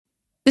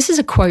This is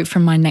a quote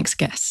from my next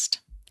guest.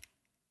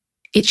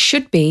 It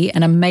should be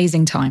an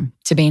amazing time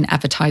to be in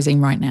advertising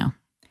right now.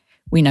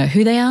 We know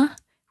who they are,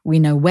 we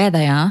know where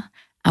they are,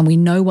 and we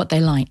know what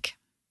they like.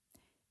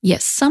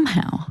 Yet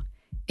somehow,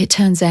 it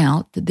turns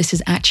out that this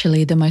is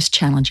actually the most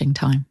challenging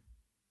time.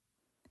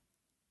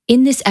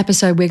 In this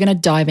episode, we're going to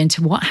dive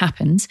into what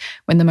happens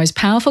when the most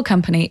powerful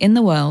company in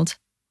the world,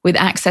 with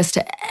access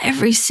to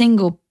every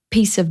single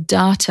piece of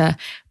data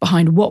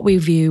behind what we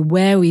view,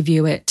 where we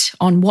view it,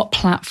 on what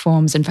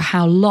platforms, and for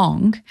how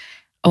long.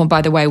 Oh,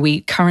 by the way,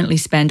 we currently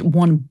spend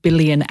 1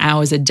 billion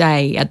hours a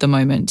day at the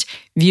moment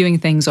viewing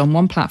things on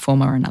one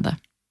platform or another.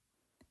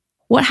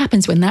 What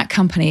happens when that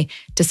company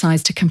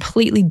decides to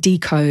completely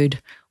decode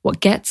what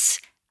gets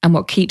and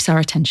what keeps our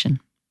attention?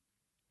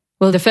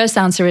 Well, the first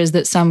answer is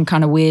that some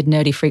kind of weird,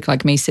 nerdy freak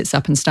like me sits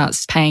up and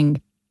starts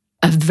paying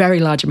a very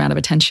large amount of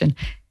attention.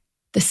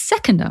 The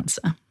second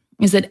answer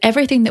is that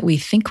everything that we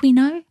think we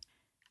know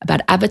about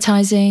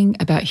advertising,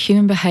 about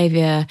human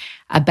behavior,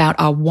 about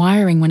our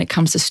wiring when it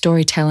comes to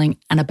storytelling,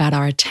 and about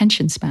our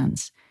attention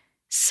spans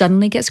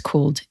suddenly gets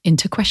called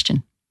into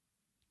question.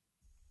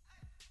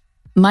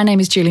 My name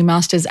is Julie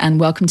Masters, and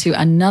welcome to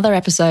another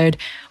episode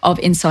of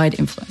Inside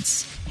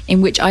Influence,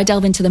 in which I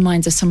delve into the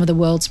minds of some of the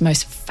world's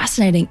most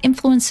fascinating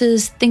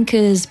influencers,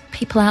 thinkers,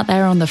 people out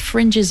there on the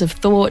fringes of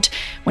thought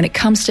when it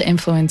comes to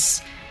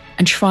influence,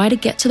 and try to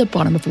get to the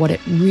bottom of what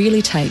it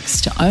really takes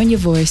to own your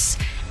voice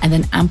and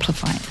then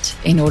amplify it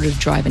in order to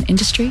drive an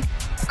industry,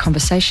 a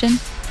conversation,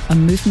 a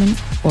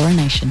movement, or a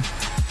nation.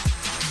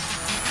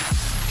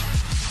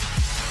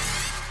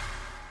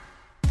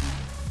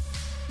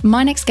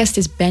 My next guest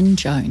is Ben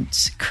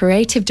Jones,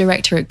 creative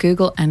director at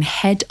Google and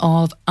head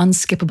of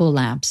Unskippable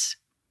Labs.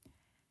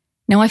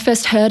 Now, I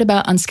first heard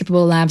about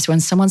Unskippable Labs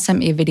when someone sent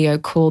me a video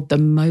called The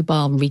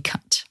Mobile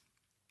Recut.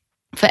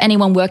 For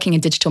anyone working in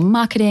digital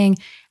marketing,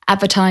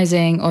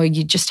 advertising, or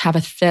you just have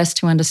a thirst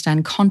to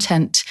understand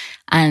content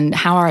and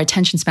how our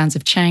attention spans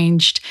have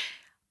changed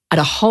at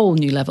a whole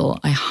new level,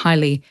 I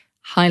highly,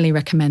 highly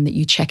recommend that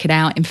you check it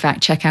out. In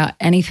fact, check out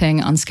anything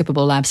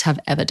Unskippable Labs have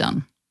ever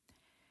done.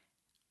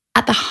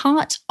 At the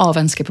heart of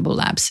Unskippable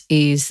Labs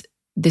is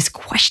this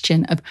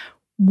question of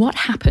what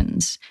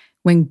happens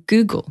when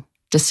Google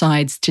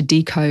decides to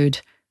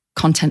decode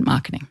content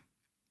marketing.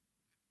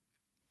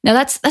 Now,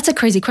 that's a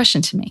crazy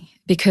question to me,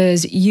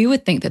 because you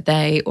would think that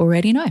they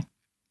already know.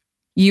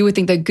 You would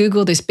think that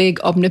Google, this big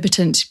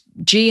omnipotent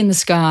G in the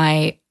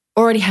sky,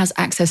 already has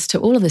access to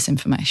all of this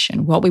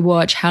information: what we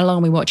watch, how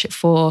long we watch it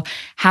for,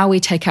 how we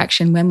take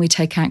action, when we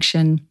take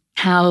action,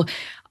 how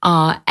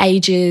our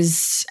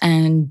ages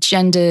and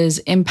genders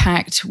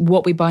impact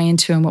what we buy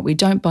into and what we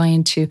don't buy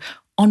into,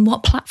 on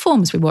what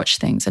platforms we watch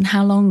things and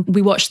how long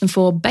we watch them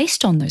for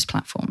based on those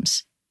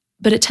platforms.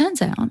 But it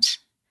turns out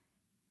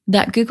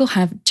that Google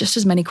have just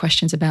as many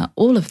questions about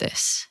all of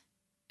this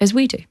as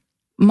we do.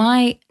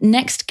 My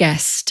next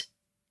guest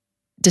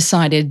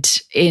decided,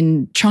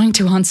 in trying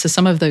to answer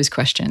some of those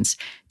questions,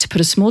 to put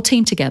a small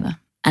team together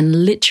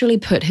and literally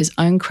put his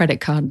own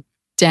credit card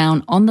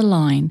down on the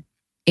line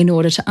in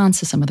order to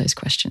answer some of those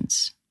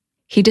questions.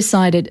 He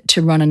decided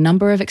to run a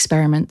number of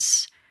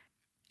experiments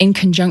in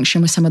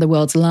conjunction with some of the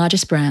world's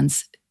largest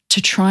brands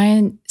to try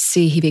and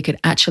see if he could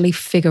actually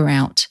figure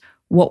out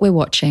what we're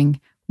watching,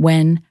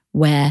 when,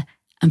 where,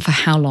 and for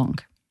how long.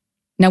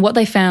 Now, what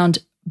they found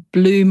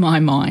blew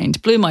my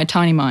mind, blew my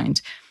tiny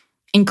mind,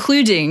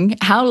 including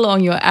how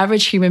long your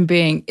average human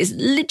being is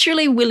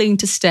literally willing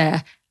to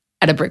stare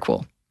at a brick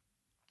wall.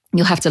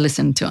 You'll have to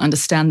listen to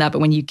understand that, but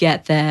when you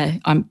get there,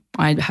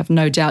 I have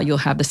no doubt you'll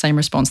have the same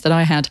response that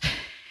I had.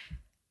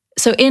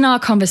 So in our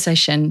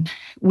conversation,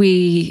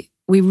 we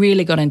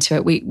really got into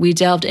it. We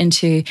delved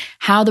into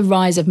how the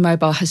rise of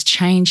mobile has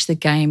changed the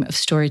game of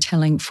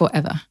storytelling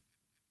forever.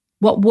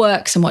 What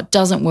works and what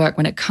doesn't work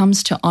when it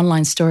comes to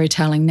online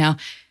storytelling. Now,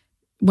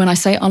 when I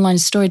say online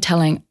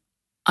storytelling,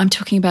 I'm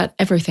talking about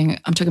everything.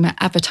 I'm talking about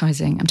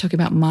advertising. I'm talking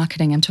about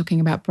marketing. I'm talking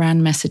about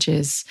brand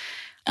messages.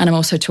 And I'm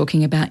also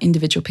talking about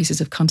individual pieces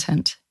of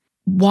content.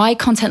 Why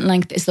content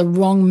length is the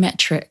wrong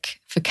metric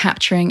for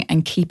capturing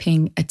and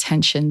keeping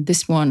attention.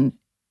 This one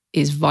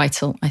is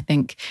vital, I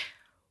think.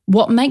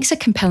 What makes a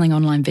compelling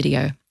online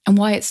video and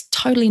why it's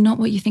totally not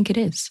what you think it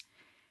is.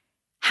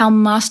 How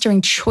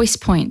mastering choice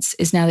points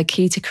is now the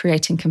key to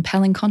creating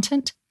compelling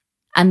content.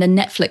 And the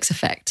Netflix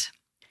effect.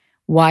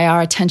 Why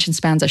our attention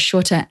spans are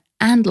shorter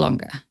and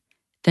longer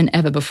than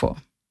ever before.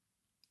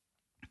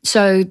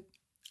 So,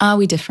 are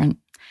we different?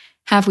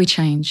 Have we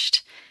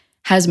changed?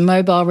 Has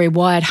mobile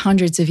rewired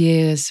hundreds of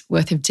years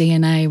worth of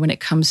DNA when it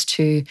comes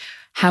to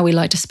how we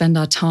like to spend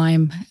our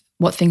time,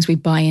 what things we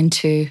buy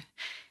into,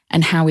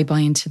 and how we buy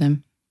into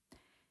them?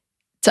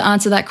 To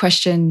answer that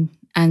question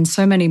and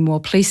so many more,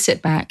 please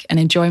sit back and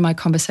enjoy my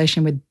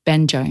conversation with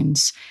Ben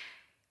Jones.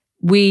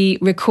 We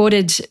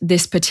recorded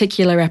this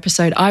particular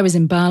episode. I was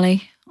in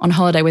Bali on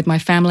holiday with my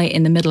family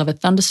in the middle of a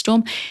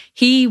thunderstorm.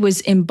 He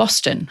was in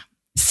Boston,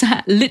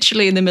 sat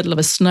literally in the middle of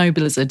a snow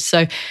blizzard.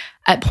 So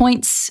at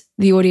points,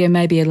 the audio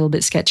may be a little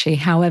bit sketchy.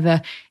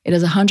 However, it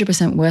is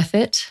 100% worth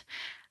it.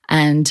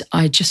 And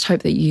I just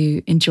hope that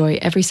you enjoy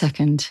every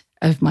second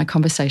of my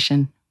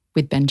conversation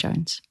with Ben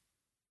Jones.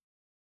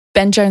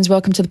 Ben Jones,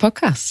 welcome to the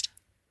podcast.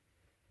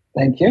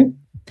 Thank you.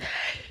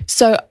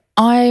 So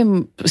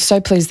I'm so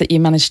pleased that you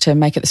managed to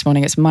make it this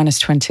morning. It's minus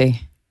 20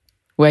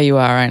 where you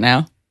are right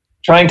now.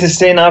 Trying to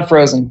stay not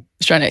frozen.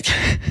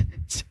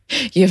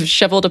 You've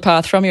shoveled a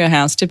path from your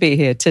house to be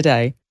here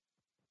today.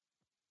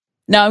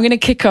 Now, I'm going to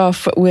kick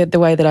off with the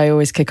way that I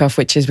always kick off,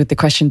 which is with the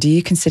question, do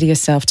you consider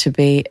yourself to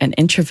be an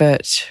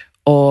introvert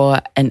or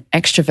an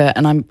extrovert?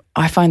 And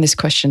I find this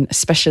question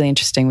especially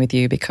interesting with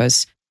you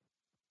because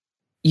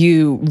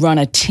you run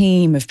a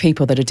team of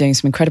people that are doing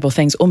some incredible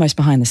things almost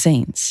behind the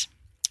scenes,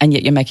 and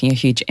yet you're making a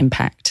huge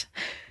impact.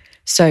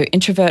 So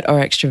introvert or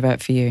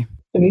extrovert for you?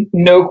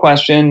 No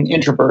question,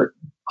 introvert.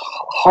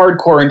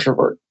 Hardcore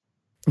introvert.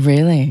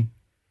 Really?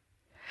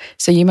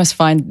 So you must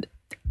find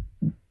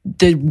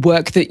the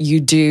work that you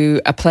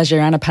do a pleasure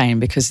and a pain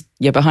because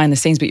you're behind the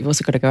scenes, but you've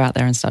also got to go out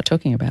there and start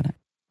talking about it.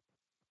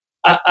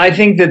 I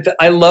think that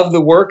I love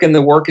the work, and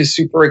the work is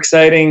super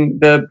exciting.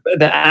 The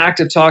act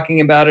of talking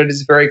about it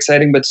is very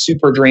exciting, but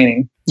super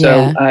draining.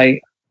 So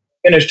I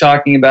finish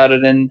talking about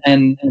it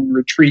and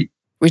retreat.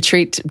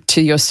 Retreat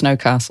to your snow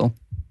castle.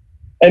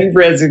 And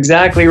Brad's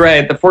exactly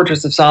right. The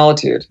fortress of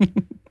solitude.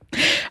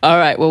 All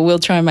right. Well, we'll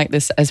try and make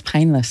this as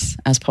painless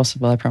as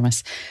possible, I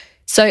promise.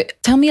 So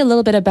tell me a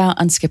little bit about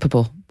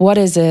Unskippable. What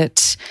is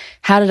it?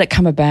 How did it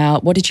come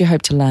about? What did you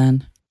hope to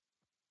learn?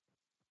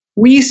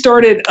 We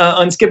started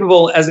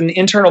Unskippable as an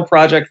internal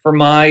project for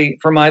my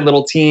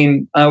little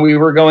team. We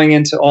were going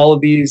into all of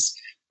these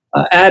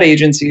ad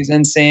agencies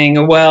and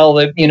saying, well,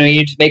 that you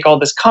need to make all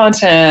this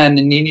content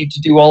and you need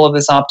to do all of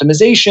this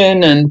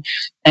optimization,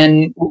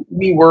 and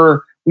we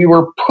were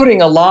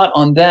putting a lot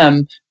on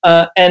them.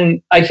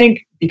 And I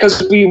think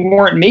because we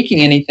weren't making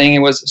anything, it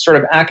was sort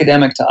of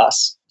academic to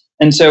us.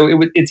 And so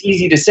it's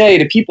easy to say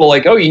to people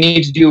like, oh, you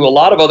need to do a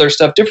lot of other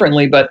stuff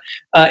differently, but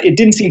it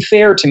didn't seem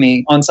fair to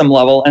me on some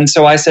level. And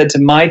so I said to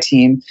my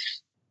team,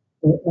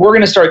 we're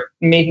going to start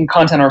making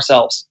content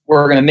ourselves.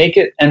 We're going to make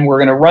it and we're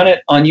going to run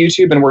it on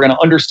YouTube, and we're going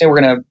to understand, we're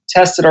going to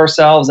test it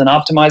ourselves and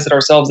optimize it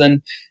ourselves.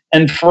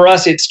 And for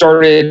us, it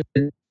started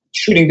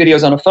shooting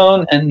videos on a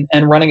phone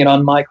and running it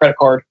on my credit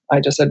card. I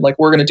just said, like,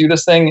 we're going to do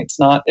this thing.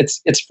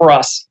 It's for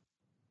us.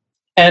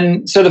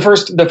 And so the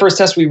first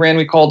test we ran,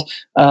 we called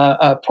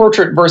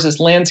portrait versus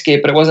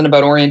landscape, but it wasn't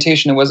about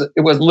orientation. It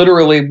was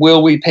literally,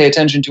 will we pay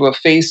attention to a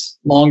face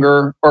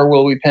longer, or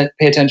will we pay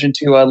attention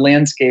to a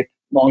landscape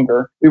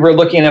longer? We were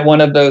looking at one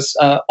of those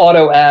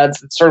auto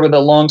ads that started with a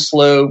long,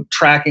 slow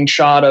tracking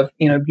shot of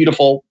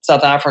beautiful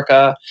South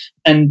Africa,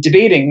 and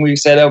debating. We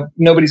said, oh,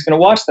 nobody's going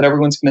to watch that.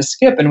 Everyone's going to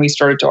skip. And we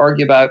started to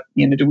argue about,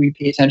 do we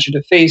pay attention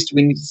to face? Do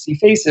we need to see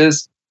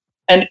faces?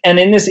 And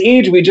in this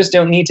age, we just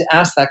don't need to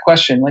ask that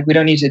question. Like, we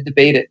don't need to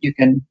debate it. You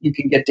can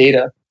get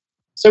data.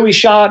 So we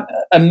shot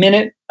a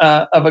minute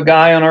of a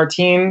guy on our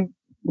team,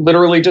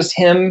 literally just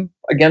him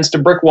against a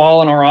brick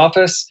wall in our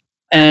office,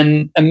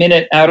 and a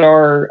minute out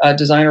our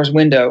designer's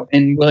window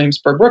in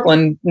Williamsburg,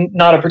 Brooklyn.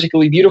 Not a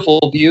particularly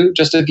beautiful view,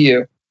 just a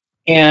view.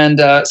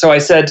 And so I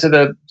said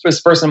to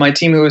this person on my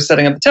team who was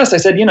setting up the test, I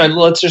said,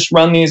 let's just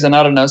run these and,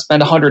 I don't know,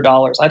 spend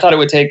 $100. I thought it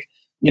would take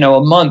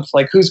a month.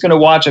 Like, who's going to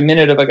watch a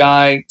minute of a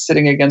guy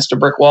sitting against a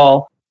brick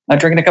wall,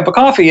 drinking a cup of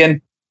coffee?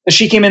 And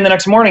she came in the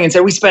next morning and said,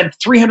 we spent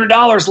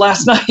 $300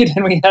 last night,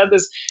 and we had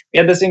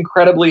this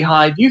incredibly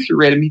high view through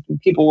rate. I mean,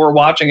 people were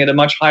watching at a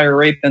much higher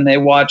rate than they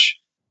watch,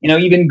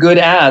 even good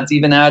ads,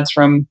 even ads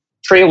from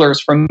trailers,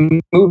 from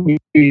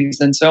movies,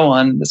 and so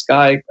on. This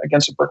guy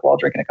against a brick wall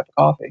drinking a cup of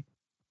coffee.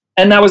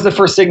 And that was the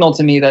first signal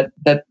to me that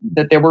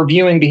there were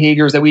viewing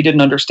behaviors that we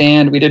didn't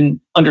understand. We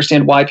didn't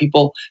understand why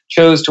people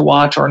chose to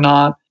watch or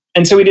not.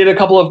 And so we did a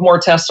couple of more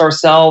tests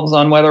ourselves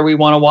on whether we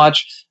want to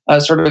watch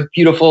a sort of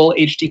beautiful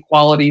HD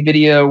quality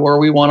video, or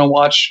we want to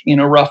watch,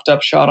 roughed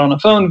up shot on a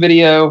phone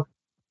video,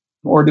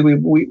 or do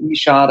we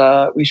shot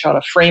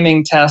a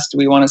framing test? Do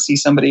we want to see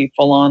somebody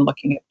full on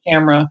looking at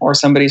camera, or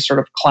somebody's sort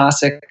of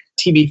classic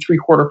TV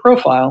 3/4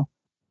 profile?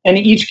 And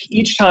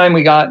each time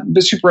we got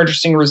the super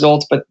interesting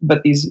results,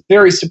 but these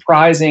very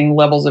surprising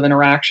levels of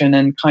interaction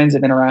and kinds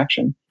of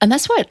interaction. And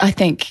that's what I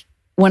think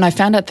when I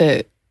found out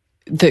that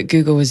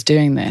Google was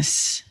doing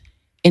this,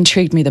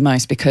 intrigued me the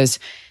most, because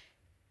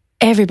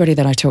everybody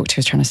that I talk to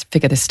is trying to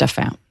figure this stuff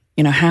out.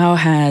 How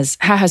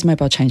has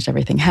mobile changed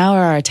everything? How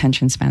are our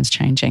attention spans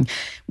changing?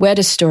 Where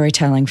does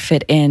storytelling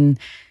fit in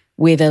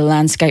with a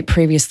landscape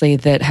previously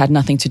that had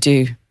nothing to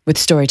do with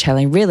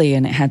storytelling, really,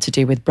 and it had to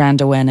do with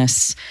brand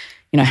awareness?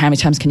 How many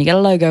times can you get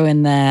a logo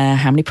in there?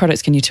 How many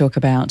products can you talk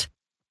about?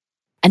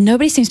 And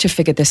nobody seems to have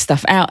figured this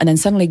stuff out. And then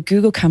suddenly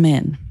Google come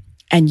in,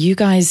 and you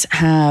guys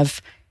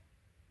have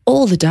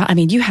all the data. I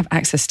mean, you have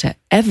access to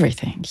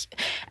everything.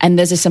 And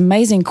there's this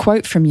amazing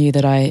quote from you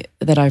that I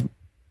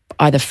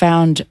either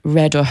found,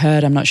 read, or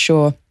heard, I'm not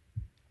sure.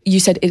 You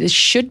said it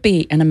should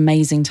be an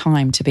amazing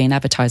time to be in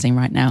advertising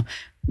right now.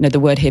 The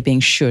word here being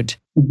should.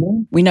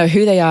 Mm-hmm. We know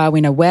who they are,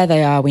 we know where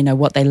they are, we know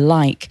what they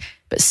like,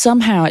 but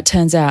somehow it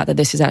turns out that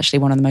this is actually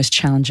one of the most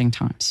challenging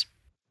times.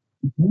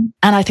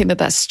 And I think that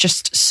that's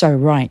just so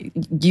right.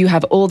 You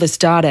have all this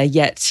data,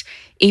 yet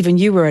even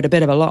you were at a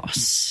bit of a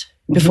loss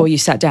before you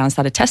sat down and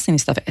started testing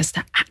this stuff. Is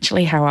that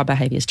actually how our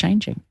behavior is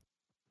changing?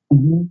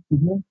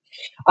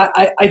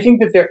 I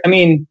think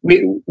that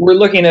we're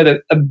looking at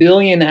a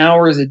billion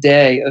hours a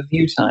day of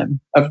view time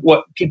of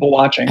what people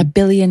watching. A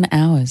billion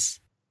hours.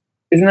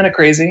 Isn't that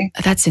crazy?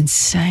 That's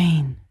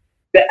insane.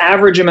 The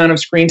average amount of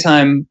screen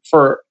time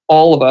for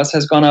all of us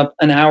has gone up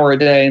an hour a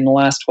day in the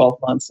last 12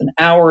 months. An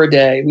hour a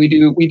day.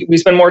 We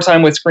spend more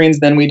time with screens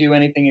than we do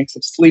anything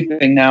except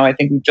sleeping now. I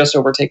think we've just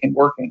overtaken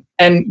working.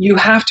 And you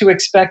have to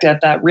expect at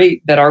that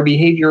rate that our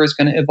behavior is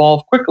going to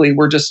evolve quickly.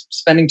 We're just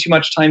spending too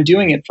much time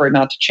doing it for it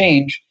not to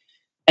change.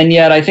 And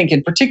yet I think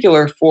in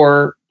particular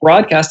for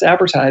broadcast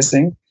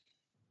advertising,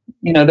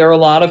 there are a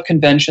lot of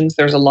conventions.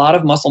 There's a lot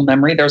of muscle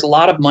memory. There's a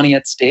lot of money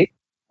at stake.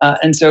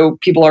 And so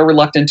people are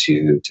reluctant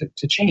to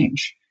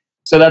change.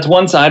 So that's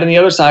one side. And the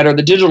other side are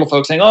the digital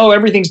folks saying, oh,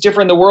 everything's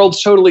different. The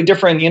world's totally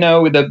different.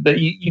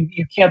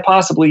 You can't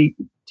possibly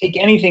take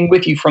anything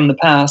with you from the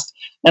past.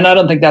 And I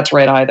don't think that's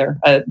right either.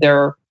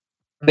 There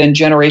have been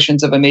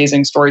generations of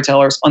amazing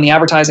storytellers on the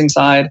advertising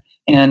side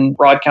and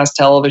broadcast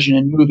television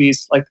and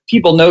movies. Like,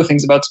 people know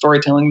things about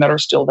storytelling that are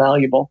still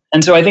valuable.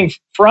 And so I think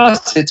for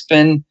us, it's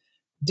been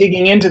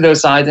digging into those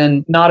sides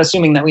and not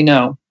assuming that we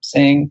know,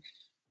 saying,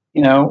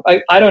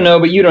 I don't know,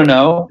 but you don't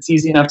know. It's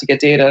easy enough to get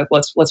data.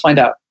 Let's find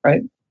out,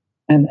 right?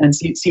 And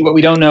see what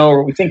we don't know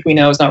or we think we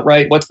know is not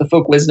right. What's the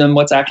folk wisdom?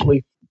 What's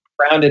actually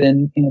grounded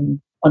in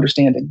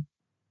understanding?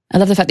 I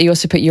love the fact that you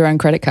also put your own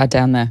credit card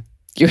down there.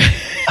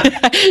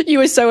 You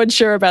were so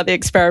unsure about the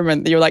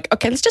experiment that you were like,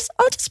 okay,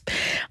 I'll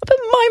put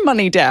my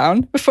money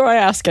down before I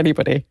ask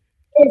anybody.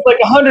 It was like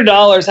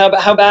 $100.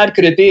 How bad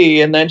could it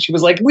be? And then she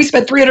was like, we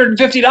spent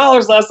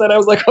 $350 last night. I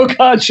was like, oh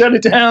God, shut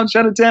it down.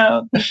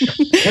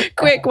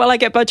 Quick, while I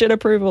get budget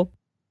approval.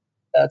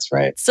 That's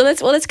right. So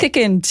let's kick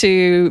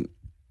into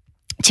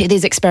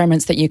these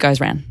experiments that you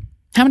guys ran.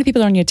 How many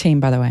people are on your team,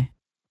 by the way?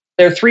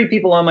 There are 3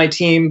 people on my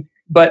team,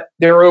 but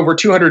there are over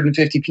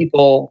 250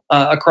 people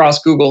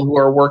across Google who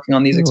are working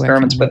on these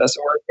experiments with us.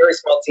 So we're a very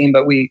small team,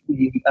 but we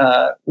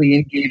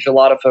engage a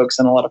lot of folks,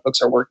 and a lot of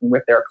folks are working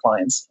with their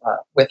clients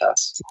with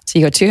us. So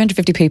you got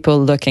 250 people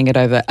looking at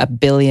over 1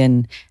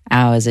 billion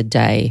hours a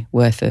day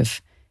worth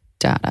of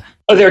data.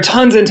 Oh, there are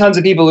tons and tons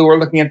of people who are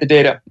looking at the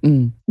data.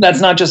 That's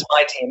not just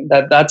my team.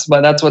 That's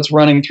what's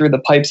running through the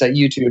pipes at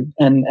YouTube,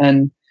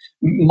 and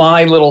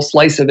my little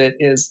slice of it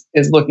is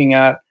looking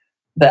at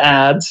the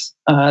ads,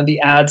 the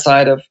ad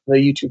side of the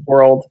YouTube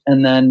world,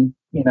 and then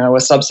a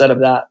subset of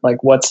that,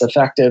 like what's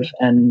effective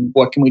and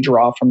what can we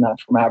draw from that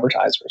from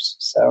advertisers.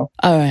 So,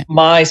 all right,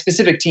 my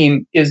specific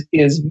team is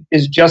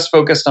just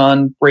focused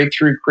on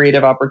breakthrough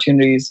creative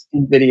opportunities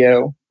in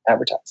video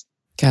advertising.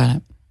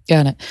 Got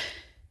it.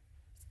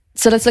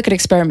 So let's look at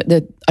experiment.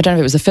 I don't know if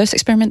it was the first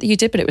experiment that you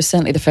did, but it was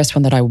certainly the first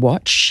one that I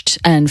watched.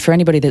 And for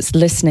anybody that's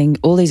listening,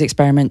 all these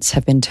experiments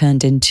have been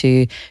turned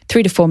into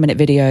 3 to 4 minute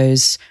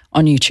videos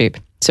on YouTube.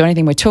 So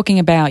anything we're talking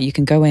about, you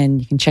can go in,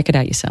 you can check it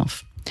out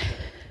yourself.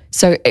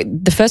 So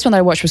the first one that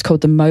I watched was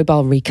called the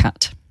mobile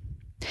recut.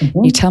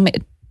 You tell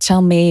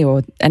me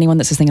or anyone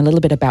that's listening a little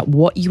bit about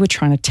what you were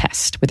trying to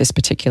test with this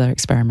particular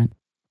experiment.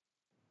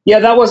 Yeah,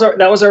 that was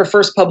our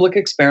first public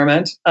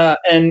experiment,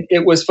 and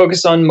it was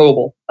focused on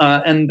mobile.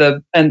 And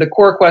the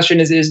core question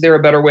is there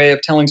a better way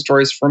of telling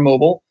stories for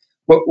mobile?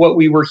 What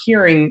we were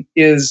hearing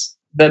is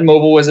that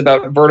mobile was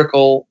about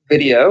vertical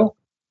video,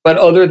 but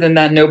other than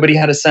that, nobody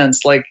had a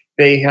sense. Like,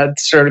 they had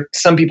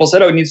some people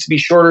said, oh, it needs to be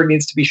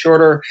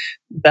shorter.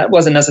 That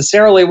wasn't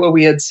necessarily what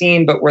we had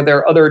seen, but were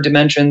there other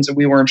dimensions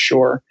we weren't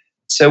sure.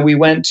 So we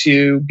went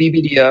to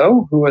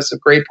BBDO, who was a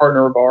great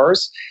partner of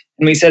ours,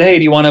 and we said, hey,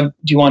 do you want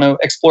to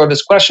explore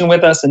this question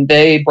with us? And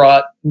they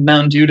brought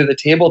Mountain Dew to the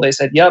table. They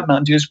said, yep,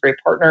 Mountain Dew is a great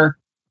partner.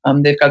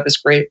 They've got this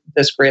great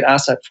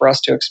asset for us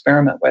to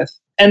experiment with.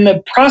 And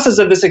the process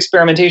of this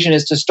experimentation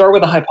is to start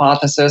with a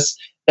hypothesis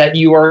that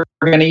you are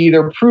going to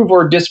either prove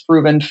or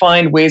disprove, and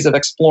find ways of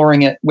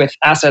exploring it with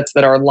assets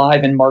that are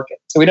live in market.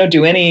 So we don't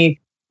do any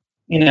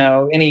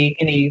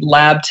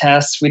lab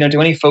tests. We don't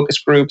do any focus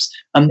groups.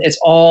 It's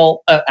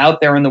all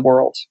out there in the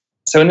world.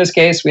 So in this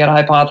case, we had a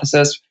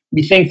hypothesis.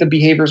 We think the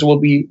behaviors will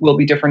be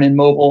different in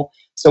mobile.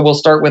 So we'll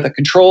start with a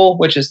control,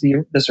 which is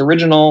this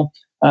original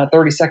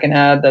 30-second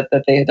ad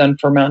that they had done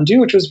for Mountain Dew,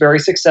 which was very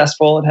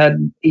successful. It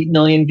had 8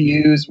 million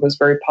views, was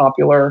very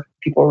popular.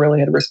 People really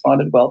had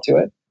responded well to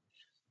it.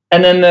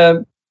 And then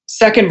the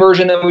second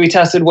version that we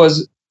tested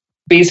was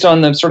based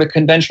on the sort of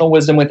conventional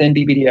wisdom within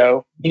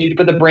BBDO. You need to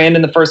put the brand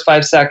in the first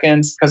 5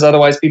 seconds because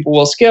otherwise people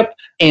will skip.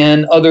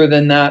 And other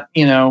than that,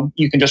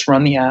 you can just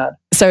run the ad.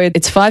 So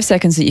it's 5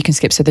 seconds that you can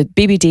skip. So the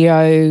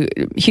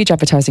BBDO, huge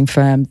advertising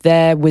firm,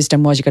 their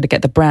wisdom was you've got to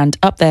get the brand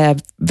up there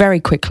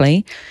very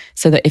quickly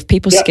so that if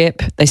people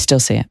skip, they still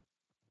see it.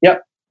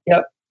 Yep.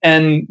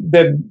 And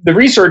the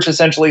research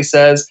essentially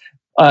says,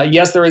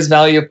 yes, there is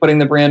value of putting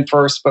the brand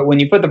first, but when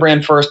you put the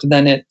brand first,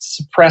 then it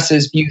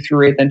suppresses view-through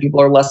rate, then people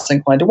are less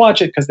inclined to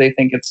watch it because they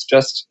think it's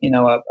just,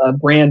 a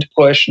brand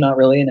push, not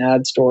really an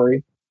ad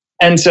story.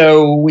 And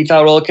so we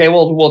thought, well, okay,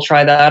 we'll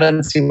try that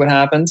and see what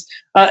happens.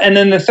 And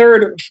then the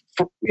third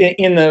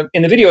in the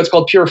video, it's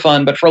called Pure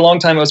Fun, but for a long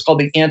time it was called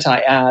the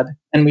anti-ad.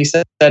 And we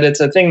said that it's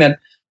a thing that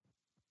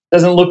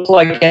doesn't look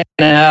like an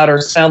ad or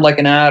sound like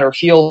an ad or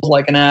feels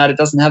like an ad. It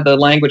doesn't have the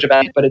language of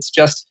ad, but it's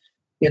just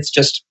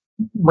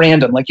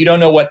random. Like you don't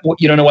know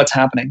what's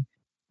happening.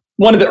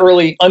 One of the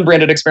early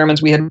unbranded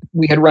experiments we had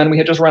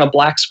just run a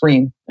black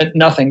screen,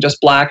 nothing, just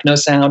black, no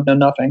sound, no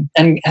nothing,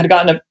 and had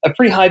gotten a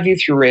pretty high view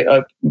through rate.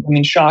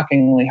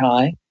 Shockingly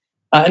high.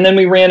 And then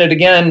we ran it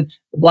again,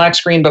 black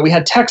screen, but we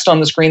had text on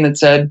the screen that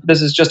said,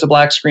 "This is just a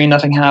black screen.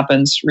 Nothing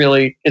happens.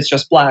 Really, it's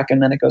just black."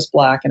 And then it goes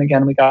black, and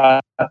again we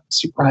got a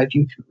super high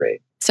view through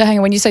rate. So hang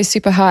on, when you say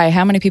super high,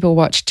 how many people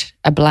watched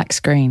a black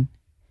screen?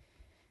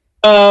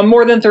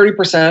 More than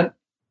 30%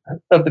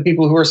 of the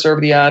people who were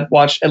served the ad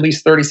watched at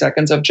least 30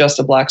 seconds of just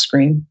a black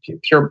screen,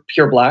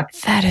 pure black.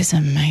 That is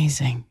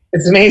amazing.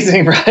 It's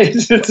amazing, right?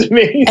 It's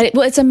amazing.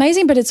 It's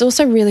amazing, but it's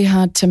also really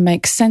hard to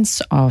make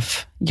sense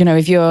of.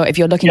 If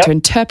you're looking to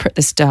interpret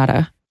this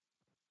data,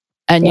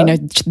 and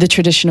the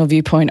traditional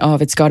viewpoint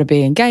of it's got to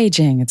be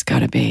engaging, it's got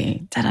to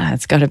be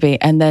it's got to be,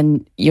 and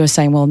then you're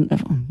saying, well,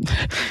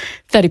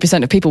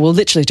 30% of people will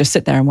literally just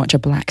sit there and watch a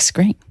black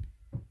screen.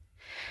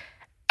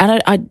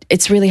 And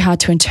it's really hard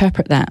to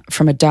interpret that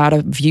from a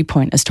data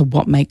viewpoint as to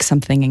what makes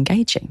something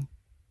engaging.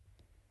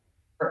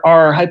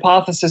 Our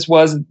hypothesis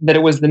was that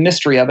it was the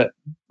mystery of it,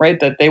 right?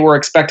 That they were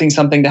expecting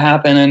something to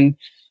happen,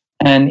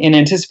 and in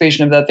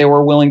anticipation of that, they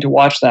were willing to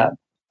watch that.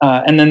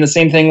 And then the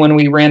same thing when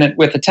we ran it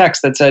with a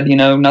text that said,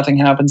 nothing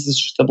happens,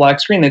 it's just a black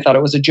screen. They thought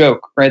it was a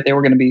joke, right? They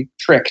were going to be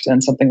tricked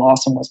and something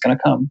awesome was going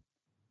to come.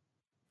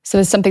 So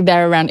there's something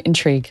there around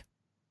intrigue.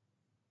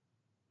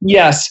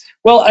 Yes.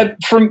 Well,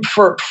 from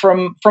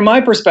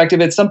my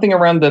perspective, it's something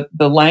around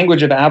the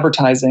language of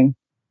advertising,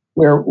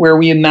 where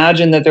we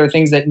imagine that there are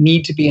things that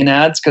need to be in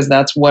ads because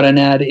that's what an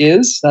ad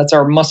is. That's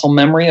our muscle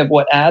memory of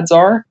what ads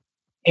are.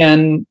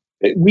 And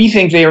we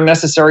think they are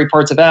necessary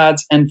parts of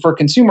ads. And for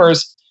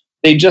consumers,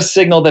 they just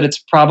signal that it's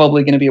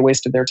probably going to be a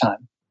waste of their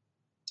time,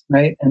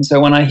 right? And so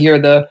when I hear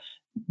the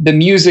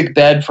music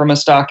bed from a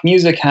stock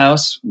music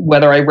house,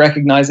 whether I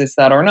recognize it's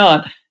that or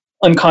not,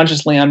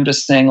 unconsciously I'm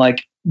just saying,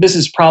 like, this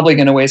is probably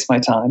going to waste my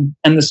time.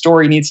 And the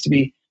story needs to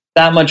be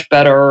that much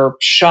better, or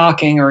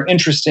shocking or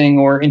interesting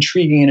or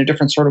intriguing in a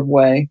different sort of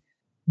way.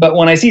 But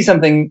when I see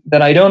something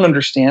that I don't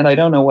understand, I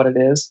don't know what it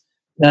is,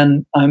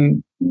 then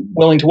I'm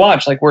willing to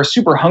watch. Like, we're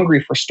super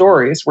hungry for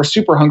stories. We're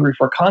super hungry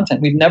for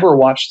content. We've never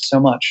watched so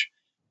much.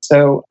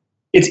 So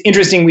it's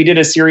interesting. We did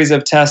a series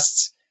of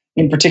tests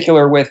in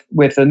particular with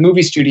the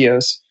movie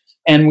studios,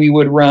 and we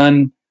would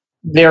run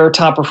their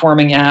top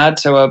performing ad.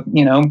 So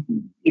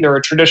either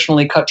a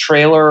traditionally cut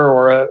trailer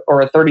or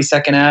a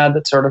 30-second ad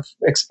that sort of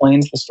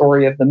explains the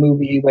story of the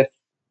movie with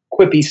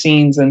quippy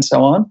scenes and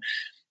so on.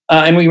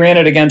 And we ran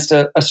it against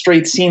a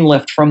straight scene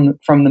lift from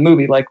the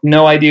movie, like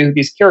no idea who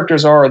these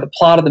characters are or the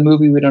plot of the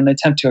movie. We don't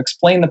attempt to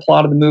explain the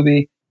plot of the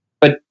movie,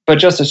 but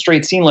just a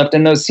straight scene lift.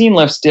 And those scene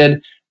lifts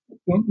did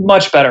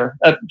much better,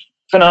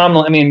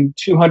 phenomenal.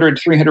 200,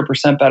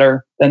 300%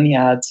 better than the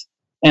ads.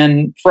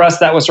 And for us,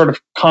 that was sort of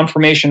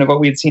confirmation of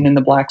what we had seen in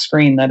the black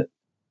screen, that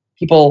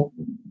people,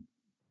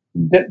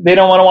 they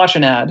don't want to watch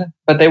an ad,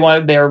 but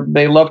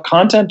they love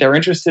content. They're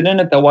interested in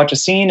it. They'll watch a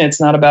scene.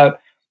 It's not about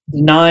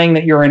denying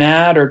that you're an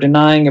ad or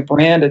denying a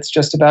brand. It's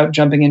just about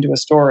jumping into a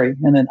story.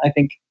 And then I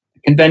think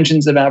the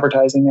conventions of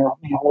advertising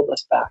may hold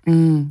us back.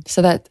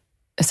 So that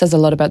says a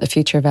lot about the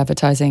future of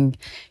advertising.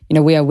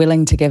 We are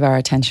willing to give our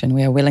attention.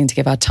 We are willing to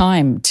give our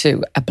time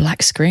to a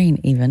black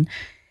screen even.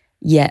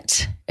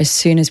 Yet, as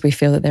soon as we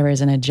feel that there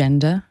is an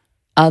agenda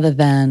other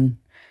than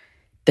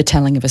the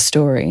telling of a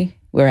story,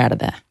 we're out of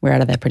there. We're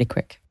out of there pretty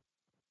quick.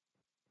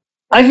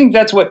 I think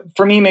that's what,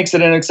 for me, makes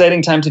it an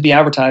exciting time to be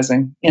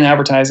in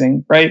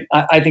advertising, right?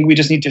 I think we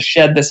just need to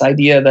shed this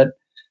idea that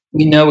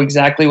we know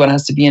exactly what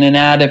has to be in an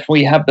ad. If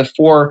we have the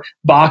 4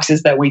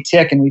 boxes that we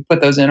tick and we put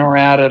those in our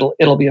ad,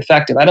 it'll be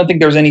effective. I don't think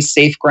there's any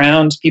safe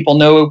ground. People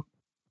know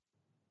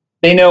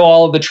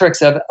all of the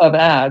tricks of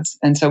ads,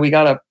 and so we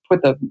got to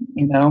put the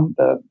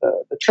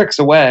tricks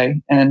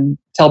away and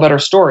tell better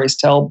stories,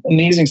 tell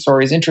amazing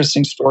stories,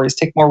 interesting stories,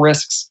 take more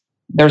risks.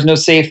 There's no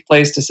safe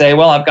place to say,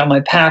 well, I've got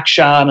my pack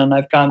shot and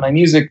I've got my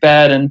music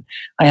bed and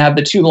I have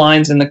the 2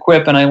 lines in the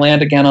quip and I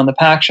land again on the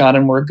pack shot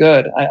and we're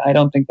good. I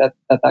don't think that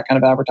kind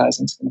of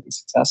advertising is going to be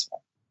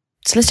successful.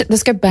 So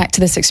let's go back to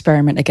this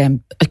experiment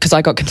again, because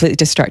I got completely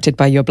distracted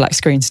by your black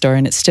screen story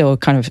and it's still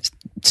kind of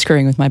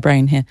screwing with my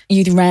brain here.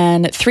 You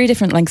ran 3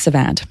 different lengths of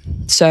ad.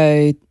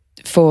 So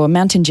for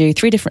Mountain Dew,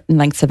 3 different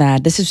lengths of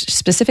ad. This is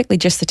specifically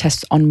just the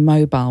test on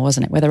mobile,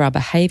 wasn't it? Whether our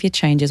behavior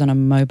changes on a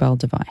mobile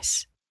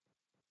device.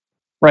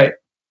 Right.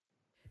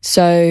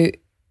 So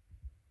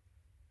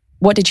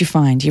what did you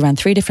find? You ran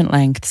 3 different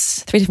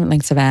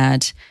lengths of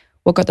ad.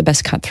 What got the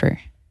best cut through?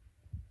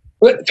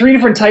 3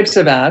 different types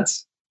of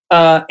ads.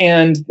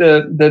 And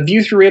the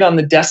view through rate on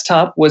the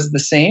desktop was the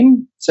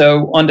same.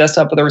 So on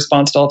desktop, the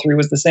response to all 3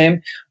 was the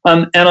same.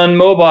 And on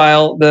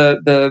mobile,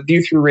 the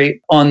view through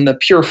rate on the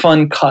Pure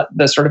Fun cut,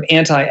 the sort of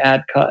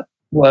anti-ad cut,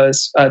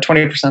 was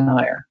 20%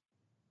 higher.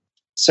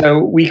 So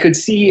we could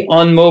see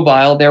on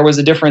mobile there was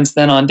a difference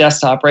than on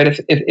desktop, right?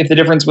 If the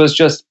difference was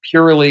just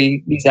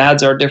purely these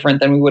ads are different,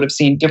 then we would have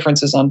seen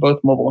differences on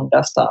both mobile and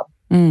desktop.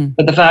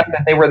 But the fact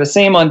that they were the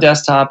same on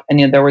desktop and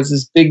yet there was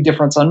this big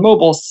difference on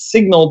mobile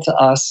signaled to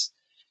us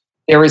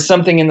there is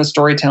something in the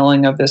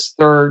storytelling of this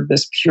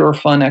pure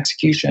fun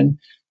execution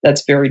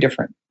that's very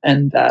different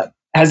and that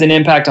has an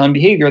impact on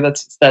behavior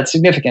that's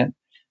significant.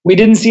 We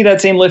didn't see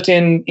that same lift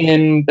in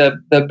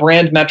the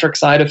brand metric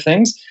side of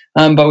things,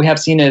 but we have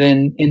seen it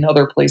in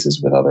other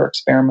places with other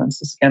experiments.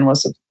 This again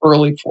was an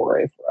early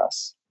foray for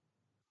us.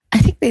 I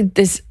think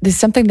that there's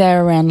something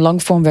there around long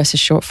form versus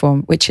short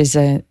form, which is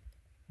a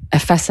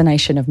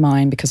fascination of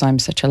mine because I'm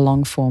such a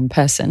long form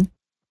person.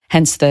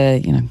 Hence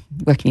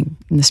working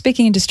in the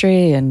speaking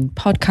industry and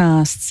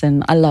podcasts,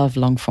 and I love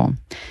long form.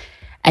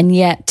 And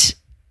yet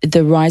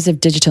the rise of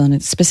digital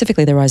and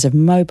specifically the rise of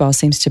mobile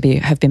seems to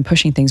have been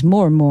pushing things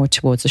more and more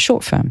towards the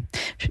short form.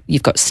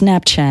 You've got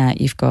Snapchat,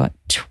 you've got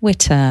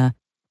Twitter.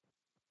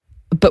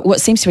 But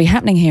what seems to be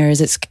happening here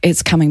is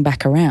it's coming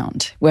back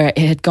around where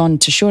it had gone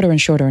to shorter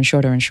and shorter and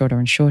shorter and shorter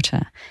and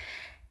shorter.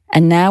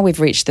 And now we've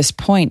reached this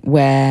point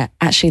where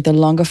actually the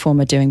longer form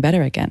are doing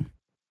better again.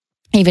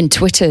 Even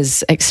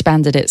Twitter's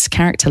expanded its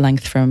character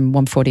length from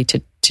 140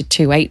 to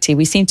 280.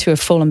 We seem to have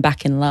fallen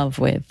back in love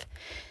with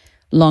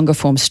longer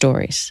form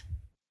stories.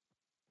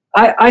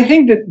 I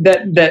think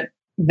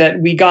that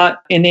we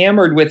got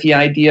enamored with the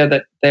idea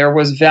that there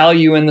was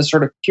value in the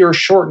sort of pure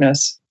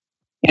shortness.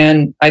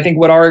 And I think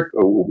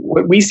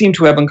what we seem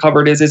to have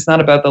uncovered is it's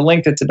not about the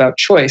length, it's about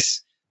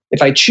choice.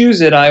 If I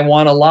choose it, I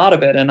want a lot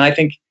of it. And I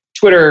think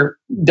Twitter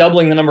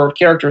doubling the number of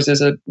characters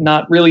is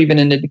not really even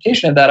an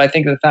indication of that. I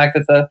think the fact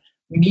that the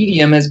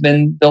medium has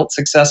been built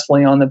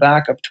successfully on the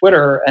back of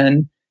Twitter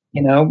and,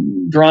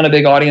 drawn a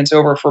big audience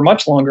over for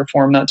much longer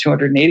form, not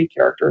 280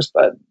 characters,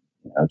 but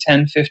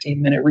 10,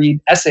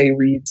 15-minute essay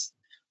reads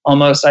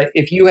almost.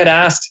 If you had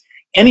asked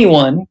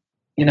anyone,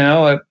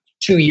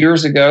 2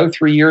 years ago,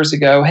 3 years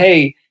ago,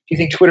 hey, do you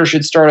think Twitter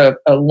should start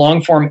a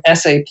long-form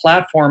essay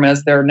platform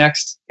as their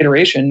next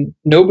iteration?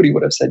 Nobody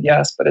would have said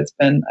yes, but it's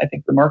been, I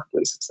think,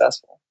 remarkably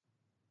successful.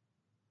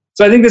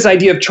 So I think this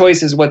idea of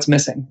choice is what's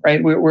missing,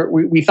 right?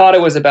 We thought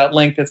it was about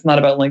length. It's not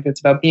about length. It's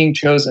about being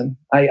chosen.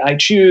 I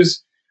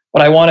choose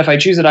what I want. If I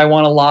choose it, I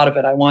want a lot of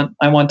it. I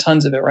want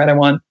tons of it, right? I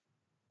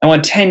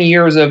want 10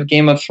 years of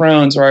Game of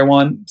Thrones, or I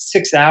want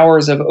 6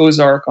 hours of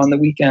Ozark on the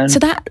weekend. So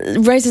that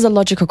raises a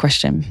logical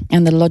question.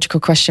 And the logical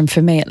question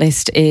for me, at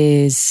least,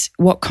 is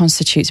what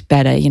constitutes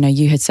better?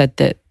 You had said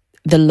that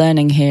the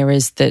learning here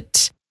is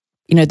that,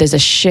 there's a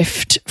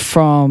shift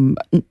from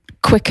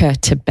quicker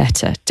to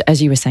better,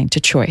 as you were saying, to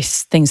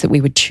choice, things that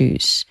we would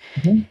choose.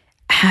 Mm-hmm.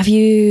 Have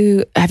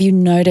you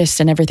noticed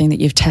in everything that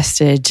you've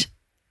tested,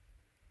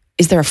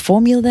 is there a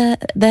formula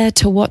there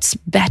to what's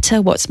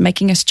better, what's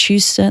making us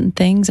choose certain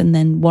things and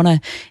then want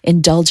to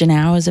indulge in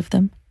hours of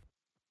them?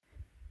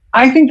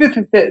 I think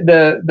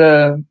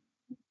that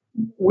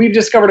we've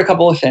discovered a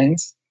couple of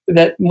things.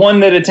 That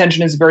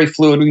attention is very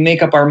fluid. We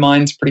make up our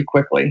minds pretty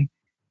quickly.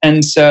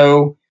 And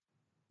so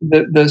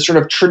the sort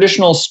of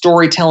traditional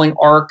storytelling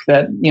arc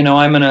that,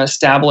 I'm going to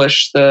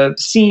establish the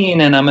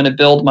scene and I'm going to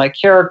build my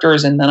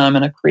characters and then I'm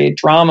going to create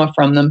drama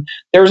from them.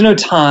 There's no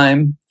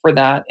time for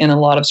that in a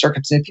lot of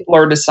circumstances. People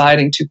are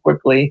deciding too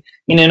quickly.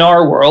 In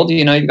our world,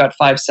 you've got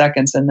 5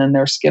 seconds and then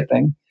they're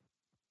skipping.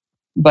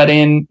 But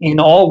in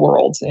all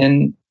worlds,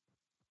 in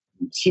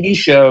TV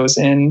shows,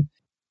 in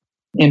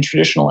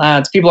traditional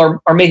ads, people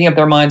are making up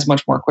their minds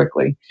much more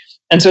quickly.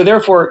 And so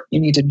therefore, you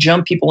need to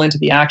jump people into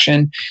the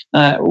action.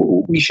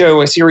 We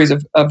show a series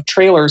of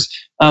trailers,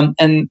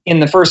 and in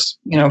the first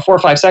 4 or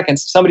 5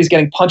 seconds, somebody's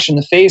getting punched in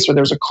the face, or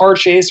there's a car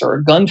chase or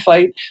a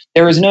gunfight.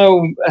 There is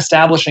no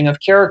establishing of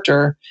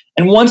character.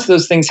 And once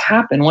those things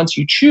happen, once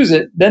you choose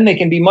it, then they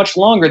can be much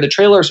longer. The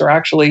trailers are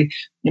actually,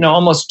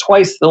 almost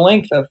twice the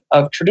length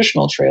of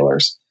traditional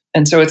trailers.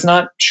 And so it's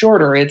not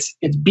shorter, it's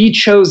be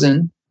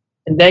chosen,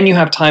 and then you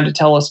have time to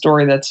tell a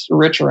story that's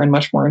richer and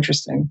much more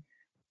interesting.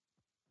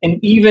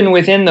 And even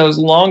within those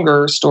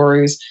longer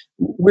stories,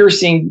 we're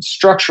seeing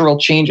structural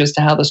changes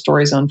to how the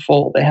stories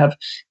unfold. They have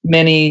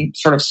many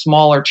sort of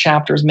smaller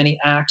chapters, many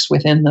acts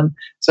within them,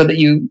 so that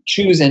you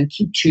choose and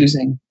keep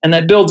choosing. And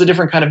that builds a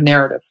different kind of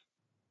narrative,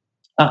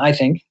 I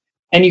think.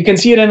 And you can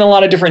see it in a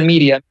lot of different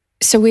media.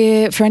 So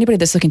for anybody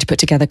that's looking to put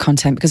together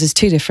content, because there's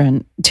two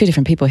different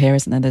people here,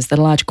 isn't there? There's the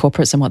large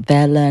corporates and what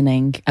they're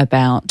learning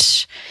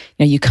about.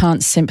 You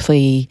can't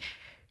simply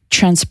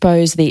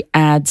transpose the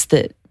ads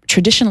that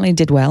traditionally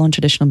did well on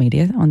traditional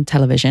media, on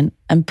television,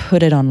 and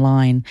put it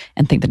online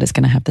and think that it's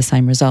going to have the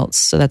same results.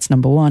 So that's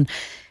number one.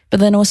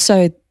 But then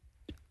also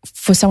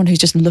for someone who's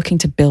just looking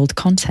to build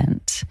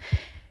content,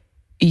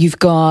 you've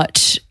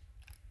got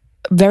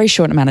a very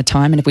short amount of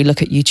time. And if we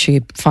look at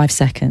YouTube, 5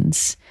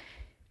 seconds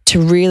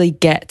to really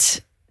get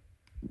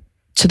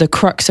to the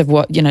crux of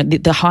what,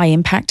 the high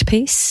impact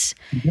piece,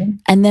 mm-hmm.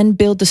 and then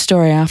build the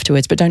story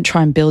afterwards, but don't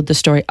try and build the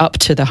story up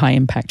to the high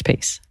impact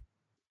piece.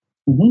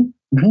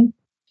 Mm-hmm. Mm-hmm.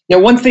 Yeah,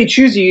 once they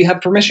choose you, you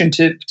have permission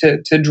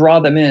to draw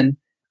them in.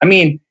 I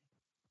mean,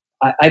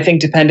 I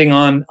think depending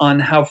on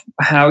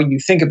how you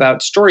think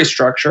about story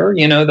structure,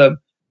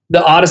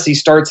 the Odyssey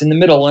starts in the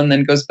middle and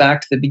then goes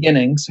back to the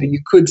beginning. So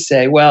you could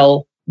say,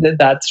 well,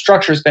 that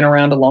structure's been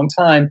around a long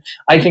time.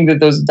 I think that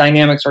those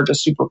dynamics are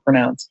just super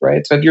pronounced,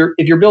 right? So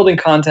if you're building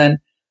content,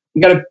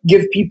 you got to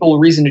give people a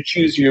reason to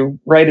choose you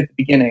right at the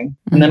beginning,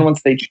 and then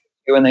once they choose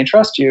you and they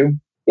trust you,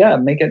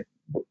 make it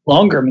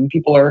longer. I mean,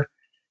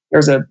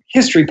 there's a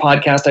history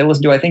podcast I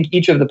listen to. I think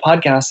each of the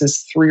podcasts is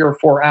 3 or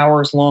 4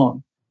 hours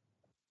long.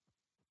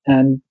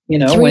 And,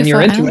 when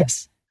you're into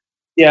it,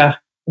 yeah.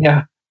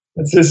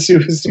 It's just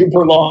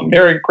super long.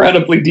 They're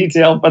incredibly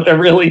detailed, but they're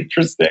really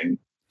interesting.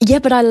 Yeah,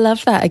 but I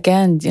love that.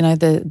 Again,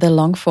 the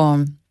long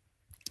form.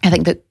 I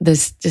think that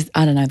there's just,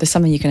 I don't know, there's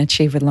something you can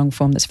achieve with long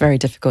form that's very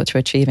difficult to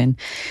achieve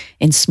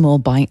in small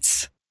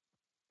bites.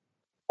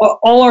 Well,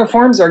 all our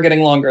forms are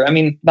getting longer. I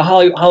mean, the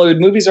Hollywood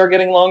movies are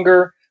getting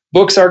longer.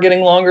 Books are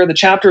getting longer. The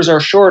chapters are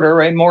shorter,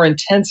 right? More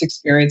intense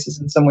experiences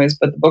in some ways,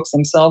 but the books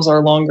themselves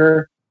are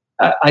longer.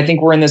 I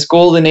think we're in this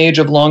golden age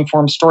of long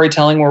form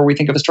storytelling where we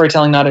think of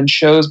storytelling not in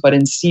shows, but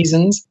in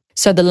seasons.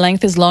 So the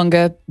length is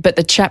longer, but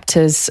the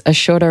chapters are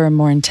shorter and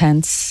more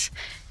intense.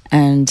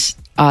 And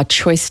our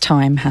choice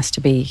time has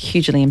to be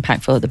hugely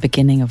impactful at the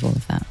beginning of all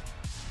of that.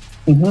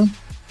 Mm-hmm.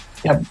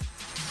 Yep.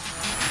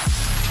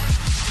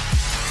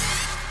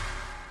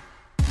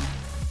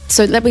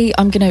 So I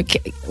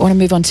want to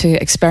move on to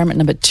experiment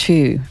number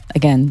 2.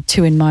 Again,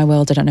 2 in my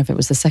world. I don't know if it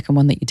was the second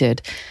one that you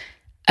did.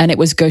 And it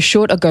was go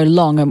short or go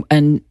long,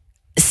 and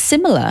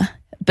similar,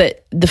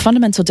 but the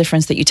fundamental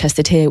difference that you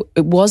tested here,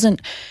 it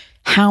wasn't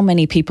how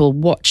many people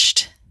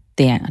watched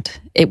the ad.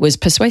 It was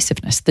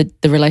persuasiveness, the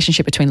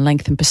relationship between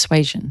length and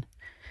persuasion.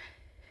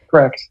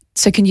 Correct.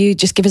 So can you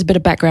just give us a bit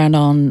of background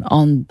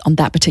on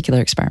that particular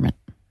experiment?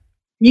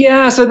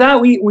 Yeah, so that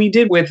we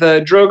did with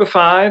Droga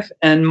 5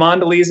 and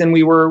Mondelez, and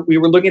we were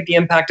looking at the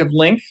impact of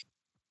length.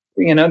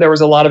 There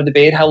was a lot of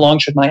debate, how long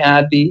should my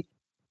ad be?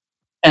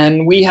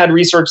 And we had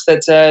research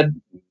that said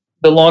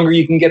the longer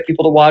you can get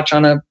people to watch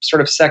on a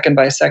sort of second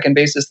by second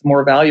basis, the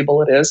more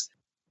valuable it is.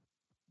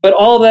 But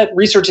all that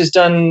research is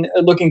done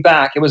looking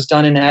back. It was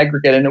done in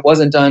aggregate, and it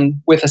wasn't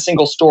done with a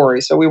single story.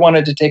 So we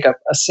wanted to take a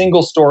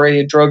single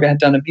story. Droga had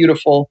done a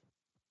beautiful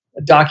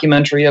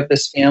documentary of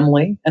this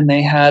family, and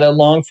they had a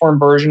long form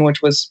version,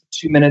 which was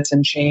 2 minutes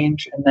and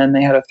change. And then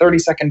they had a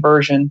 30-second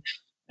version,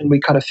 and we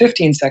cut a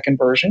 15-second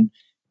version.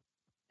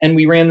 And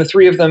we ran the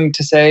 3 of them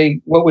to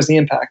say, what was the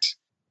impact?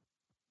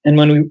 And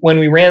when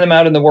we ran them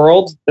out in the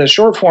world, the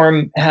short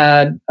form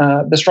had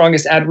the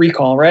strongest ad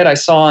recall, right? I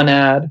saw an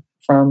ad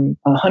from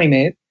Honey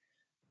Maid,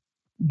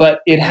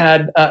 but it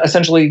had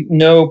essentially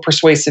no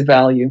persuasive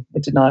value.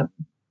 It did not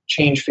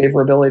change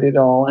favorability at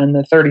all. And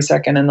the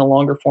 30-second and the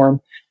longer form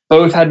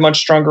both had much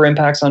stronger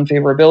impacts on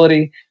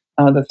favorability.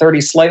 The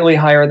 30 slightly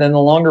higher than the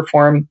longer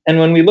form. And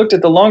when we looked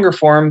at the longer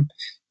form,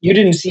 you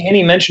didn't see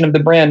any mention of the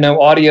brand, no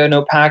audio,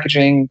 no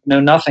packaging, no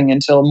nothing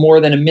until more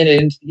than a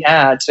minute into the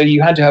ad. So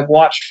you had to have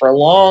watched for a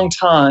long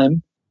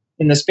time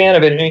in the span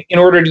of it in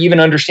order to even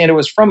understand it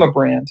was from a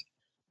brand.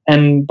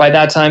 And by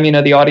that time,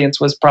 the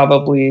audience was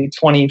probably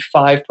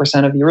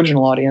 25% of the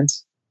original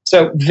audience.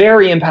 So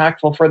very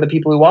impactful for the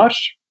people who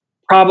watched.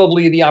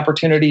 Probably the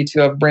opportunity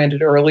to have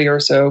branded earlier.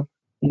 So,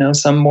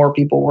 some more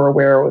people were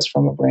aware it was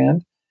from a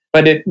brand.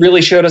 But it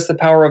really showed us the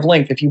power of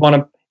length. If you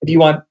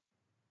want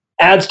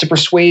ads to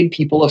persuade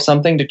people of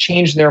something, to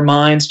change their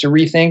minds, to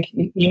rethink,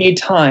 you need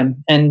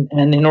time. And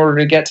in order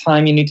to get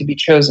time, you need to be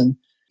chosen.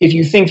 If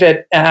you think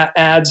that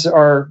ads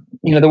are,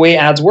 the way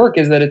ads work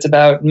is that it's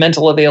about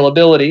mental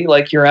availability,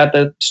 like you're at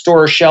the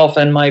store shelf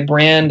and my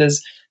brand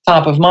is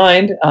top of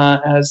mind,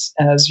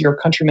 as your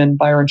countryman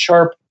Byron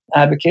Sharp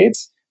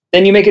advocates,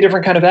 then you make a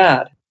different kind of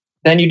ad.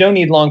 Then you don't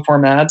need long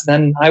form ads.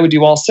 Then I would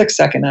do all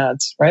 6-second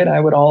ads, right? I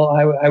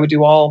would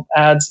do all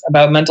ads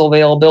about mental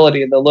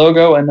availability, the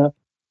logo and the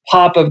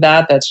pop of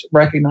that's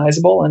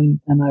recognizable, and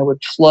I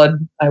would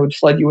flood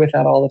you with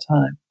that all the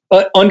time.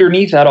 But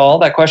underneath that all,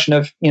 that question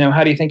of,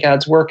 how do you think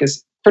ads work is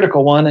a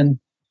critical one, and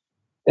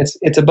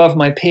it's above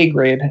my pay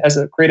grade as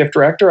a creative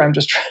director. I'm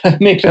just trying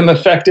to make them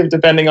effective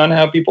depending on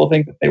how people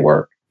think that they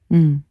work.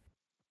 Mm.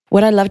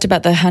 What I loved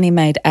about the Honey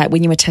Maid ad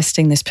when you were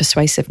testing this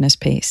persuasiveness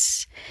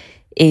piece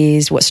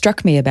is what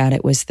struck me about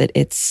it was that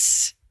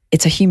it's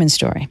a human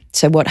story.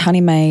 So what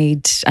Honey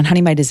Maid, and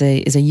Honey Maid is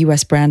a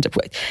US brand.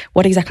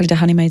 What exactly do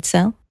Honey Maid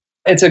sell?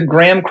 It's a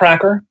graham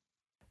cracker.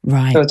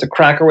 Right. So it's a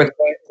cracker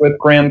with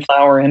graham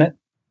flour in it.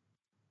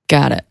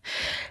 Got it.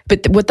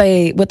 But what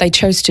they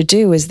chose to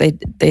do is they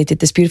did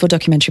this beautiful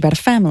documentary about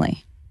a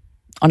family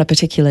on a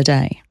particular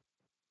day.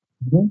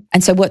 Mm-hmm.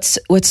 And so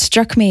what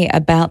struck me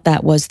about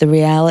that was the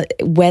reality,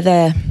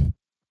 whether,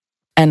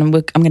 and I'm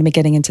going to be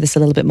getting into this a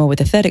little bit more with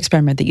the third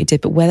experiment that you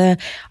did, but whether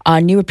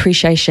our new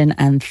appreciation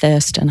and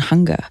thirst and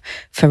hunger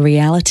for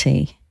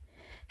reality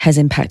has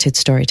impacted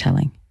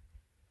storytelling.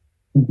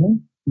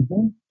 Mm-hmm.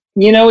 Mm-hmm.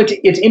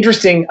 It's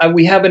interesting.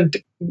 We haven't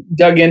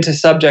dug into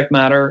subject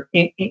matter.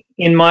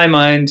 In my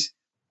mind,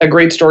 a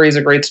great story is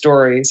a great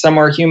story. Some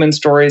are human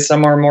stories,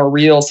 some are more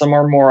real, some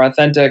are more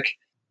authentic,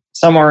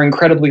 some are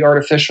incredibly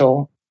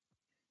artificial.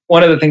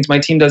 one of the things my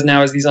team does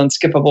now is these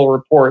unskippable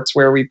reports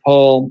where we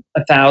pull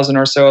 1,000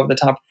 or so of the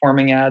top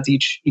performing ads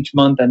each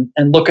month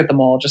and look at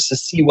them all just to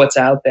see what's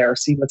out there,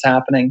 see what's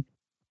happening.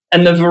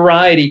 And the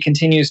variety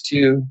continues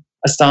to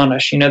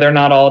astonish. They're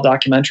not all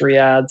documentary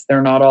ads,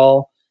 they're not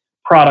all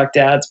product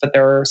ads, but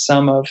there are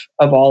some of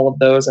all of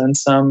those, and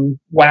some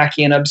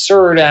wacky and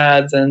absurd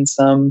ads, and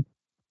some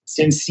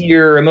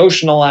sincere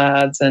emotional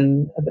ads,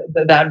 and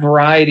that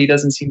variety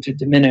doesn't seem to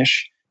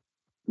diminish,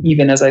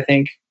 even as I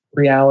think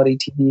reality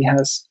TV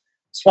has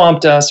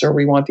swamped us, or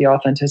we want the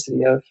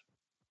authenticity of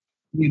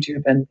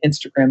YouTube and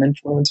Instagram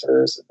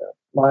influencers, the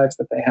lives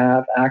that they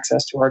have,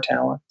 access to our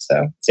talent.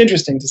 So it's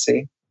interesting to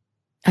see.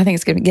 I think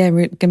it's going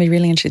to be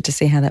really interesting to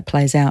see how that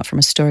plays out from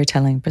a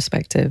storytelling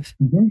perspective.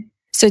 Mm-hmm.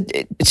 So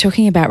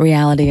talking about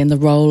reality and the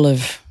role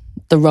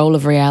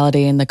of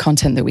reality in the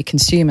content that we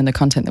consume and the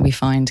content that we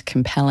find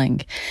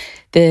compelling,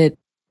 the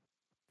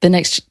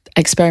next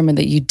experiment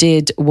that you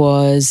did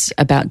was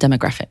about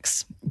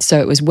demographics. So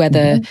it was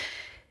whether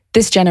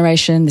this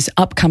generation, this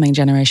upcoming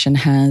generation,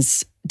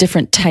 has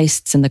different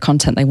tastes in the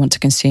content they want to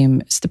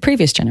consume as the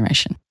previous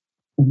generation,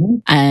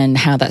 and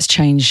how that's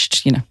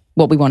changed,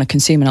 what we want to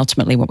consume and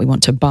ultimately what we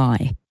want to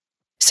buy.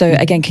 So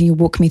again, can you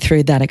walk me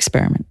through that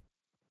experiment?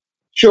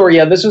 Sure.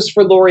 Yeah, this was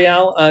for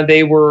L'Oreal.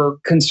 They were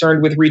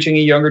concerned with reaching a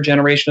younger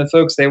generation of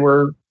folks. They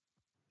were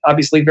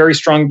obviously very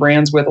strong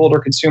brands with older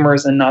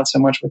consumers and not so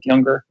much with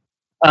younger.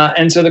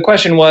 And so the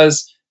question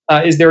was,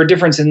 is there a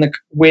difference in the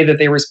way that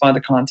they respond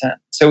to content?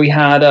 So we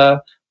had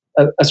a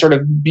sort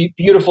of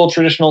beautiful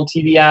traditional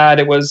TV ad.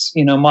 It was,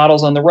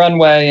 models on the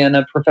runway and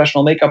a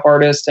professional makeup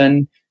artist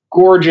and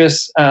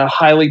gorgeous,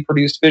 highly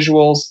produced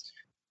visuals.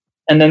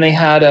 And then they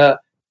had a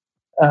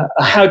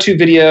how-to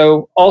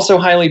video, also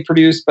highly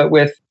produced, but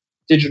with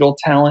digital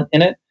talent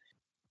in it.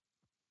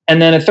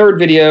 And then a third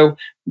video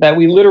that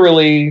we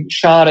literally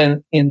shot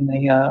in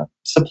the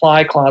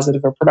supply closet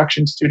of a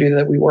production studio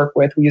that we work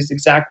with. We used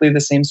exactly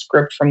the same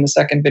script from the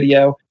second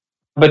video,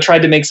 but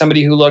tried to make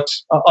somebody who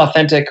looked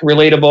authentic,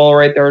 relatable,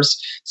 right? There's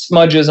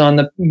smudges on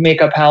the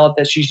makeup palette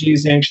that she's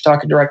using. She's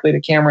talking directly to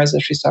cameras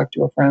as she's talking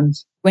to her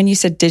friends. When you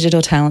said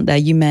digital talent there,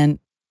 you meant,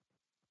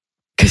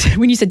 because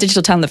when you said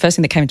digital talent, the first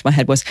thing that came into my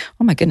head was,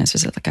 oh my goodness,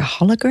 was it like a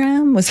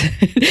hologram? Was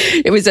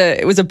it? It was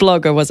a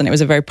blogger, wasn't it? It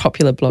was a very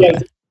popular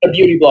blogger. Yeah, a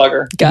beauty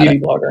blogger.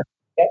 Blogger.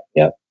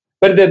 Yeah.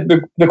 But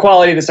the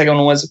quality of the second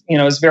one was,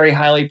 was very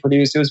highly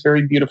produced. It was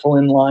very beautiful,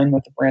 in line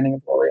with the branding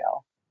of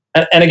L'Oreal.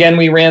 And again,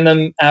 we ran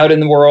them out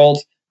in the world.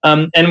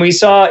 And we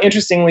saw,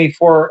 interestingly,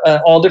 for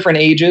all different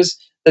ages,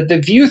 that the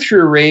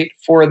view-through rate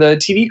for the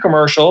TV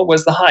commercial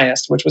was the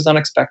highest, which was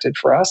unexpected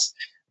for us.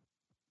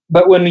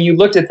 But when you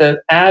looked at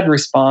the ad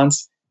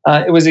response,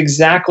 it was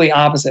exactly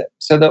opposite.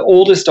 So the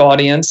oldest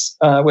audience,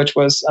 which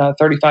was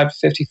 35 to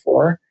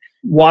 54,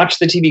 watched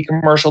the TV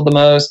commercial the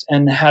most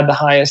and had the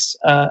highest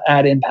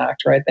ad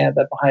impact, right? They had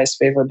the highest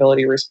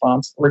favorability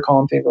response, recall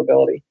and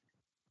favorability.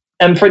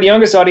 And for the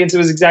youngest audience, it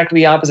was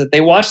exactly the opposite.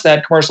 They watched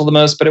that commercial the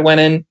most, but it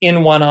went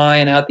in one eye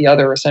and out the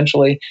other,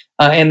 essentially.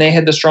 And they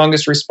had the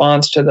strongest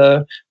response to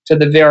the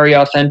very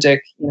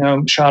authentic,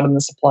 shot in the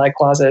supply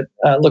closet,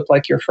 look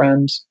like your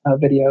friend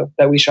video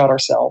that we shot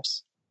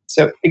ourselves.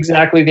 So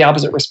exactly the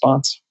opposite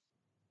response.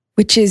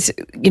 Which is,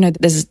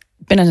 there's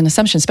been an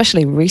assumption,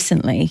 especially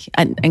recently,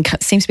 and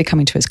seems to be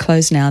coming to its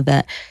close now,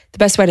 that the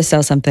best way to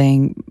sell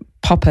something,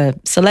 pop a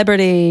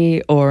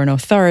celebrity or an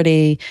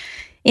authority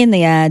in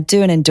the ad,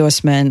 do an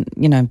endorsement,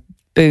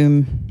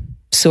 boom,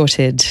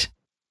 sorted.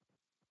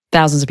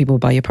 Thousands of people will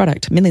buy your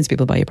product. Millions of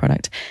people buy your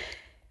product.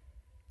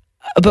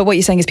 But what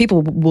you're saying is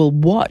people will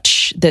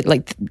watch that,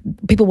 like,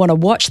 people want to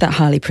watch that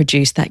highly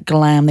produced, that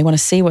glam. They want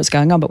to see what's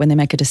going on. But when they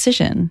make a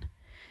decision,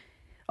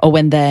 or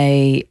when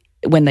the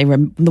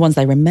ones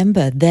they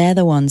remember, they're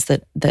the ones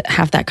that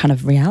have that kind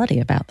of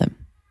reality about them,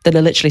 that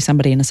are literally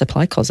somebody in a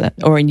supply closet.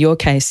 Or in your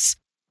case,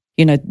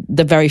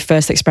 the very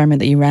first experiment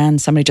that you ran,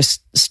 somebody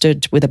just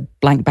stood with a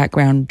blank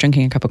background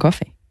drinking a cup of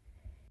coffee.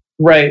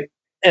 Right.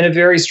 And a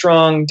very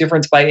strong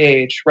difference by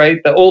age, right?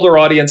 The older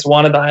audience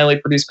wanted the highly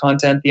produced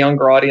content. The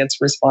younger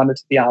audience responded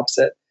to the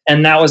opposite.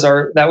 And that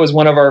was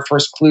one of our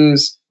first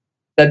clues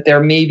that there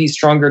may be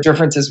stronger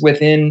differences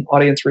within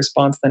audience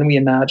response than we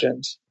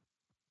imagined.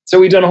 So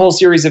we've done a whole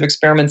series of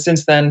experiments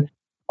since then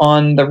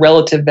on the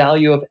relative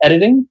value of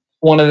editing.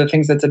 One of the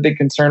things that's a big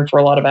concern for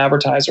a lot of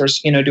advertisers,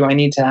 do I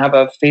need to have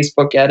a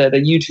Facebook edit, a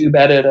YouTube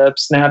edit, a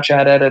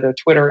Snapchat edit, a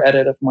Twitter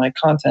edit of my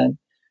content?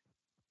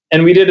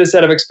 And we did a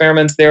set of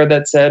experiments there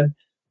that said,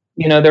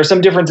 there's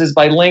some differences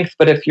by length,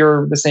 but if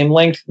you're the same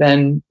length,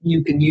 then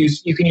you can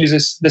use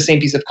the same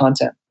piece of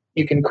content.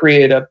 You can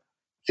create a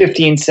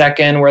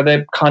 15-second where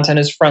the content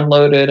is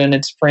front-loaded and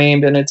it's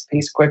framed and it's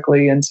paced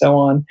quickly and so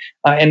on,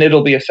 and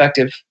it'll be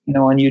effective,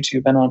 on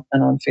YouTube and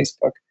on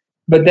Facebook.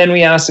 But then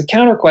we asked a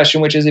counter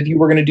question, which is, if you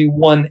were going to do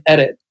one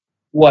edit,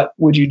 what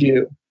would you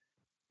do?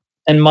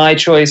 And my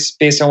choice,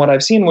 based on what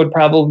I've seen, would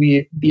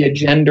probably be a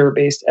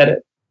gender-based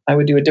edit. I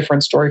would do a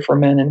different story for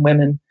men and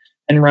women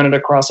and run it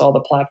across all the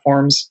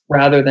platforms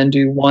rather than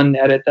do one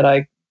edit that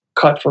I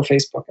cut for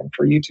Facebook and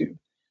for YouTube.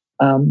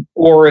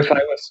 Or if I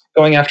was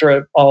going after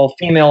an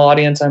all-female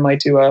audience, I might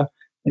do an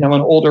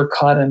older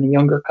cut and a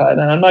younger cut.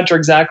 And I'm not sure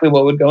exactly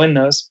what would go in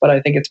those, but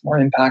I think it's more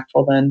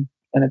impactful than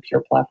a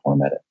pure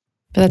platform edit.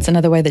 But that's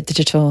another way that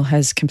digital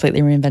has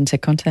completely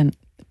reinvented content,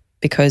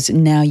 because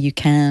now you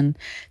can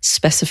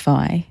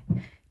specify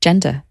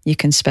gender. You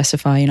can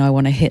specify, I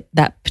want to hit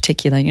that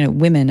particular,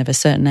 women of a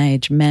certain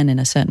age, men in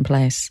a certain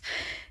place.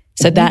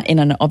 So that in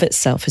and of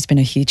itself has been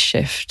a huge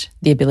shift,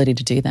 the ability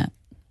to do that.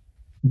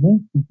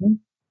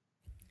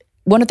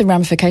 One of the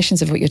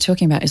ramifications of what you're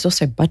talking about is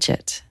also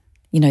budget.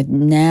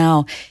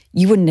 Now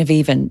you wouldn't have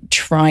even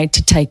tried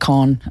to take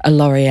on a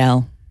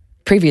L'Oreal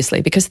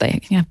previously because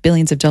they have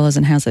billions of dollars,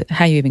 and how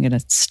are you even going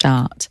to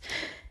start?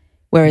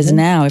 Whereas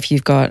now, if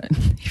you've got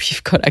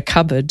a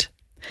cupboard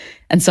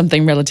and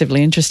something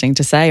relatively interesting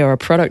to say, or a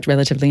product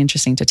relatively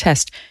interesting to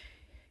test,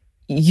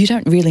 you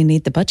don't really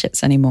need the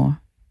budgets anymore.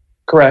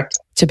 Correct.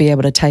 To be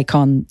able to take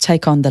on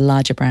the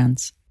larger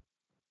brands.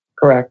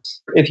 Correct.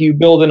 If you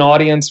build an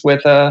audience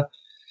with a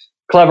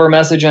clever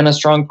message and a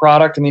strong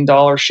product,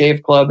 Dollar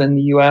Shave Club in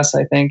the US,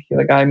 I think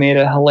the guy made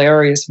a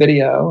hilarious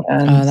video.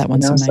 And that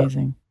one's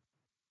amazing.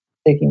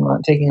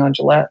 So taking on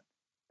Gillette.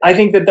 I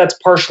think that that's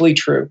partially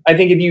true. I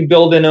think if you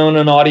build and own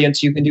an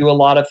audience, you can do a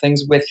lot of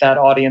things with that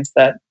audience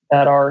that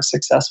are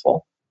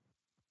successful.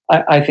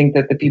 I think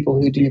that the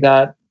people who do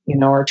that,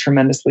 are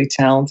tremendously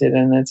talented,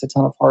 and it's a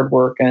ton of hard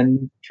work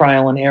and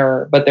trial and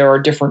error. But there are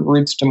different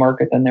routes to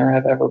market than there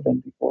have ever been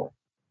before.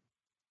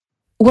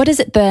 What is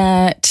it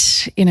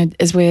that,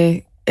 as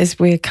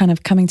we're kind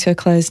of coming to a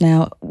close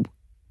now,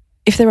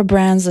 if there are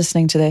brands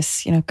listening to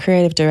this,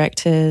 creative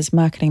directors,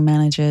 marketing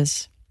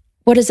managers,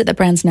 what is it that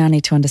brands now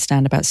need to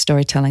understand about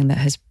storytelling that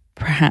has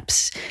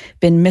perhaps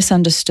been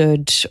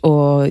misunderstood,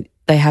 or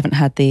they haven't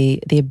had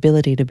the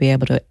ability to be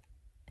able to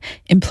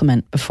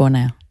implement before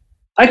now?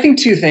 I think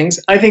two things.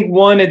 I think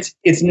one,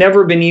 it's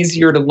never been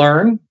easier to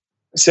learn.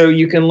 So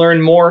you can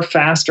learn more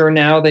faster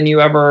now than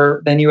you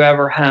ever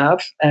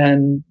have.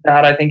 And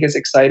that I think is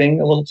exciting,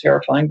 a little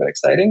terrifying, but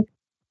exciting.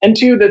 And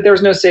two, that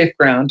there's no safe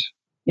ground,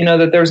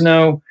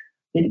 that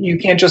you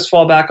can't just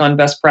fall back on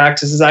best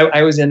practices.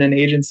 I was in an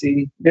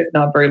agency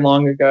not very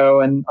long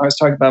ago, and I was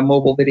talking about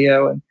mobile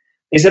video, and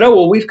they said, "Oh,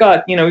 well, we've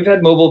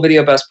had mobile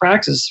video best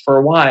practices for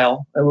a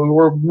while.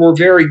 We're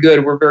very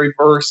good. We're very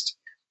versed."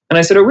 And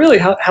I said, "Oh, really?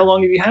 How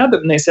long have you had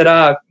them?" And they said,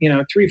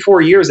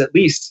 3-4 years at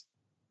least.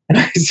 And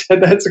I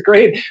said, "That's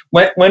great.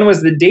 When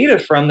was the data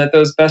from that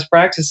those best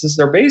practices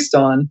are based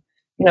on?"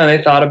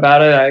 They thought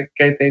about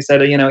it. They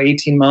said,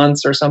 18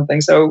 months or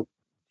something. So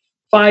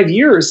 5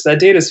 years, that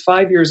data is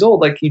 5 years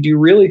old. Like, do you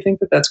really think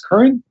that that's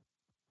current?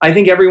 I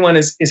think everyone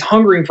is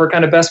hungering for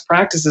kind of best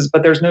practices,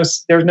 but there's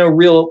no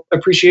real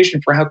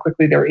appreciation for how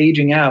quickly they're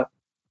aging out.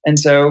 And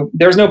so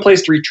there's no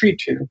place to retreat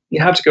to.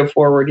 You have to go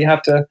forward. You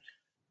have to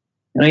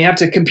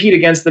compete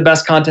against the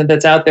best content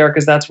that's out there,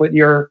 because that's what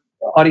your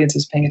audience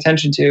is paying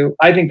attention to.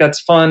 I think that's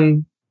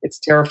fun. It's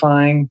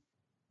terrifying,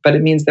 but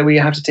it means that we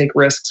have to take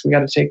risks. We got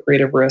to take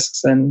creative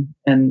risks. And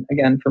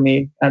again, for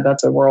me,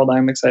 that's a world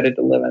I'm excited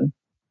to live in.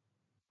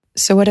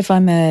 So what if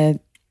I'm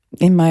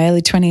in my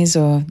early 20s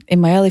or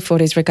in my early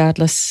 40s,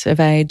 regardless of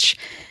age?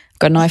 I've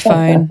got an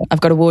iPhone,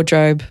 I've got a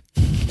wardrobe,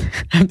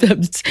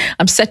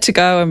 I'm set to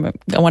go,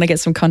 I want to get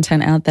some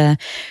content out there.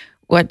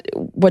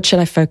 What should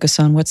I focus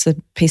on? What's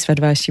the piece of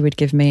advice you would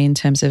give me in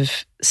terms of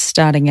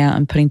starting out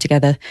and putting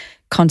together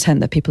content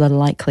that people are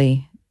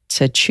likely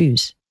to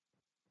choose?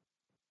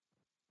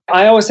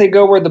 I always say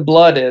go where the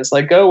blood is.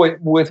 Like, go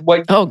with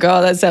what... Oh,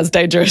 God, that sounds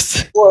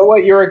dangerous.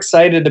 What you're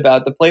excited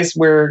about, the place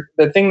where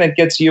the thing that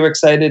gets you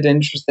excited,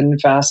 interested, and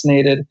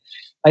fascinated.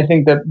 I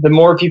think that the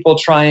more people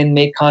try and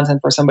make content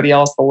for somebody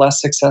else, the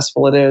less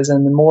successful it is.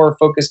 And the more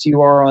focused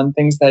you are on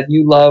things that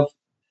you love,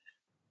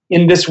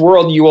 in this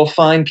world, you will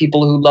find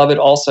people who love it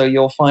also.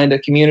 You'll find a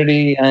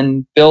community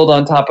and build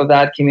on top of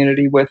that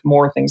community with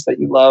more things that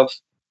you love.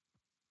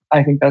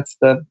 I think that's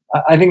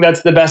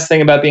the best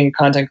thing about being a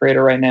content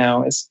creator right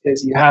now is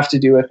you have to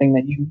do a thing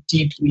that you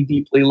deeply,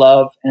 deeply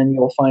love, and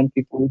you'll find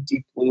people who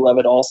deeply love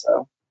it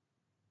also.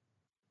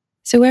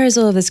 So where is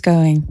all of this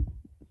going?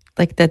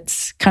 Like,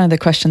 that's kind of the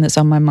question that's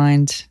on my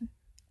mind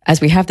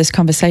as we have this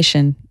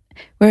conversation.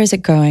 Where is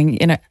it going?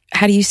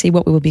 How do you see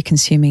what we will be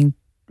consuming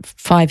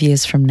 5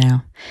 years from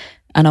now,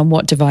 and on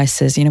what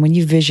devices? When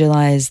you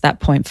visualize that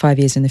point 5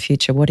 years in the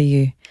future, where do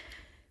you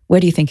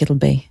think it'll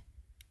be?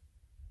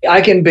 I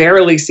can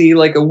barely see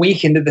like a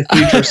week into the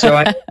future. So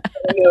I don't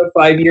know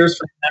 5 years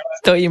from now.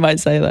 Thought you might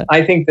say that.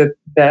 I think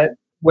that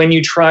when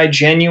you try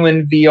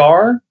genuine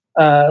VR,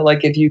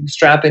 like if you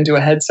strap into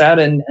a headset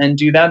and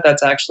do that,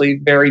 that's actually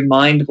very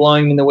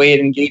mind-blowing in the way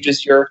it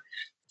engages your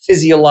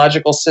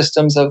physiological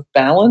systems of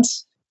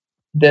balance.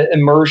 The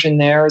immersion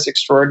there is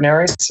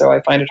extraordinary. So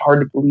I find it hard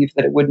to believe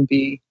that it wouldn't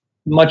be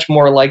much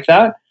more like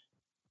that.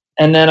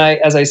 And then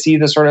as I see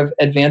the sort of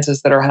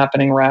advances that are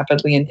happening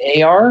rapidly in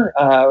AR,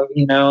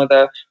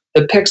 the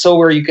pixel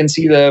where you can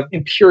see the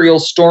Imperial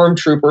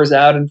stormtroopers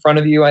out in front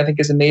of you, I think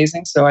is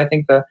amazing. So I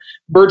think the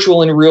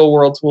virtual and real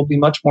worlds will be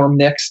much more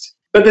mixed.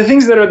 But the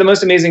things that are the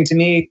most amazing to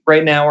me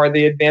right now are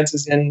the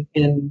advances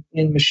in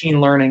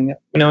machine learning,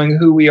 knowing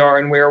who we are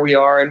and where we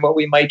are and what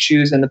we might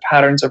choose and the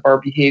patterns of our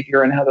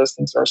behavior and how those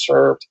things are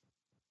served.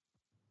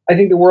 I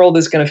think the world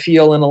is going to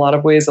feel in a lot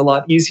of ways a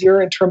lot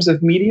easier in terms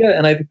of media,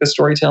 and I think the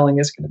storytelling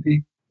is going to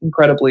be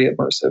incredibly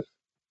immersive.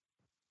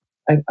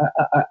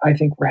 I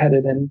think we're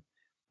headed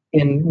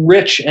in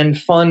rich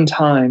and fun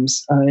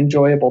times,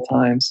 enjoyable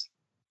times.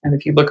 And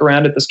if you look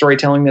around at the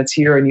storytelling that's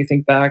here and you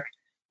think back,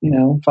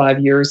 5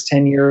 years,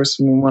 10 years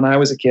from when I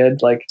was a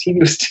kid, like TV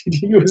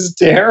was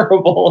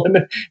terrible.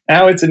 And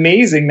now it's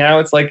amazing. Now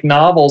it's like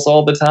novels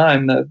all the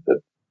time.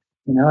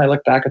 I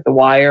look back at The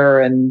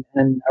Wire and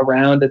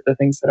around at the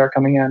things that are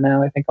coming out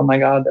now. I think, oh my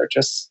God, there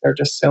are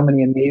just so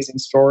many amazing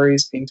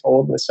stories being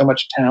told with so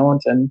much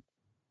talent and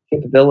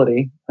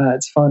capability.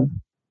 It's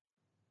fun.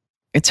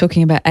 You're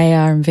talking about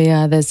AR and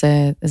VR.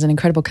 There's an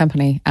incredible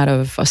company out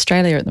of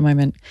Australia at the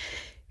moment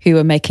who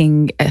are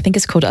making, I think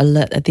it's called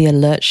the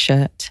Alert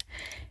shirt.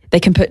 They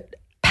can put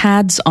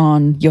pads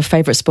on your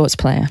favorite sports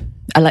player,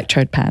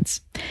 electrode pads.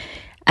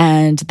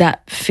 And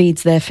that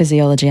feeds their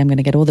physiology. I'm going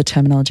to get all the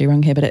terminology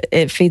wrong here, but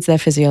it feeds their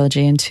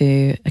physiology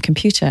into a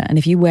computer. And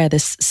if you wear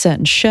this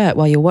certain shirt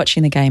while you're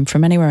watching the game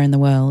from anywhere in the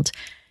world,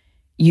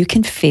 you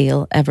can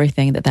feel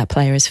everything that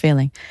player is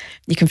feeling.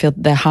 You can feel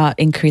their heart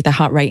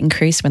rate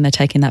increase when they're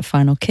taking that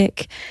final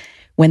kick.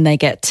 When they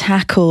get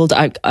tackled,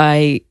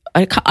 I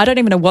don't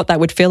even know what that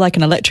would feel like,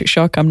 an electric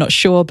shock, I'm not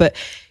sure, but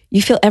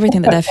you feel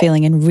everything that they're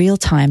feeling in real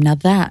time. Now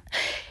that,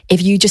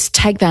 if you just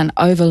take that and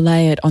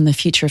overlay it on the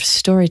future of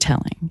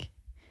storytelling,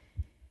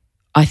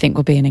 I think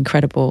will be an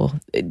incredible,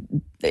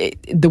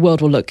 the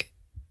world will look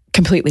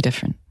completely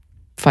different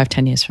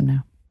 5-10 years from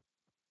now.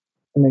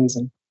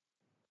 Amazing.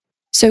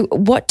 So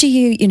what do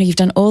you've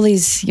done all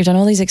these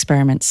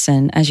experiments,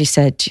 and as you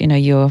said,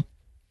 your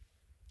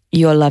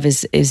love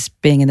is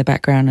being in the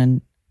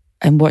background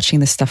and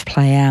watching this stuff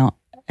play out,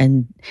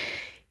 and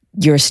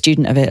you're a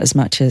student of it as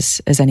much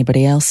as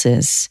anybody else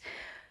is.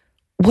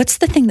 What's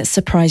the thing that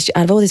surprised you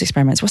out of all these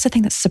experiments? What's the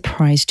thing that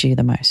surprised you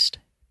the most?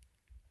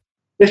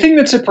 The thing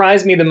that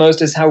surprised me the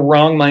most is how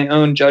wrong my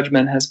own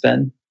judgment has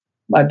been.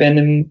 I've been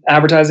in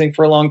advertising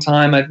for a long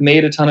time. I've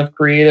made a ton of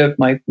creative.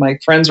 My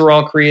friends are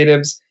all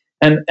creatives.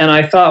 And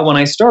I thought when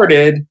I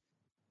started,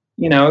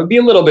 it'd be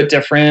a little bit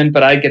different,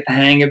 but I'd get the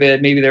hang of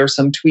it. Maybe there were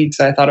some tweaks.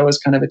 I thought it was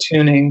kind of a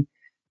tuning.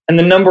 And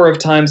the number of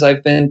times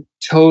I've been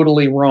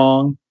totally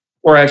wrong,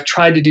 or I've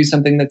tried to do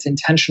something that's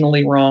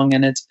intentionally wrong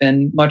and it's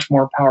been much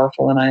more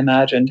powerful than I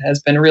imagined,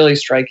 has been really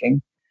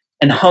striking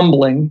and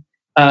humbling.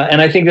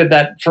 And I think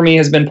that for me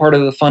has been part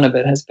of the fun of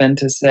it, has been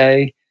to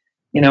say,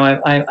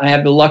 I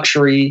have the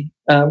luxury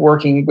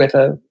working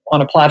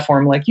on a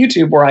platform like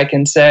YouTube where I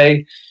can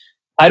say,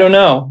 I don't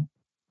know,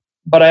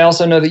 but I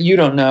also know that you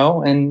don't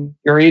know, and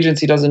your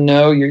agency doesn't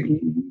know.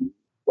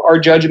 Our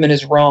judgment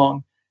is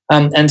wrong,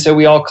 and so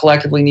we all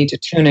collectively need to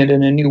tune it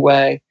in a new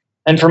way.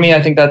 And for me,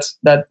 I think that's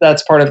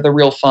part of the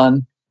real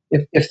fun.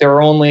 If there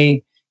are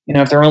only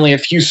a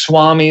few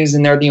swamis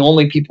and they're the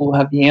only people who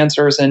have the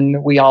answers,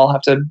 and we all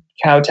have to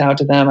kowtow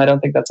to them, I don't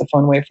think that's a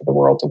fun way for the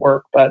world to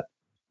work. But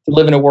to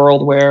live in a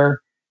world where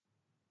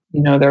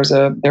there's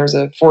a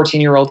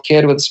 14-year-old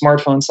kid with a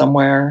smartphone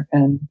somewhere,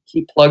 and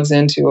he plugs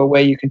into a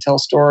way you can tell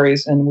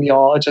stories, and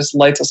it just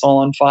lights us all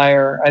on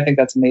fire. I think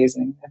that's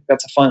amazing. I think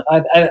that's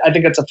I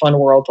think it's a fun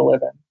world to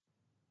live in.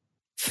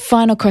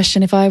 Final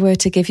question. If I were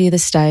to give you the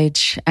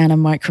stage and a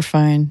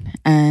microphone,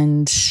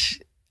 and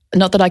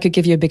not that I could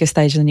give you a bigger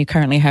stage than you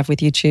currently have with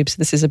YouTube, so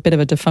this is a bit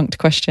of a defunct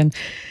question,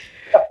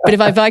 but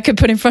if I could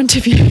put in front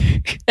of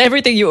you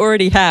everything you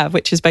already have,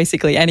 which is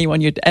basically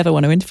anyone you'd ever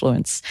want to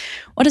influence,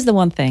 what is the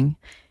one thing,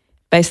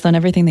 based on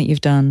everything that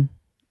you've done,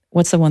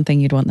 what's the one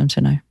thing you'd want them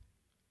to know?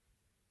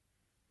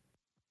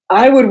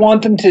 I would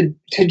want them to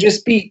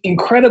just be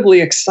incredibly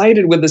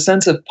excited with the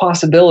sense of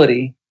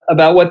possibility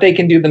about what they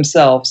can do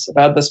themselves,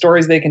 about the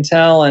stories they can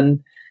tell,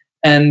 and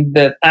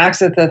the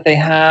access that they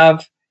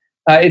have.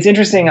 It's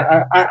interesting.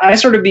 I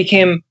sort of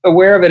became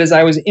aware of it as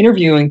I was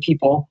interviewing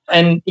people.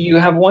 And you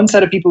have one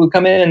set of people who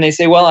come in and they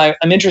say, well,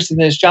 I'm interested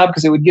in this job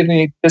because it would give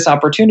me this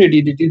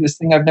opportunity to do this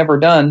thing I've never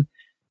done.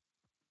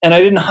 And I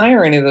didn't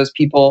hire any of those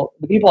people.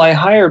 The people I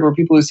hired were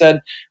people who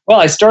said, well,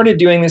 I started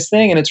doing this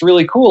thing and it's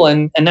really cool.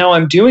 And now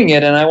I'm doing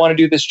it and I want to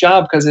do this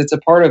job because it's a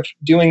part of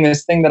doing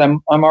this thing that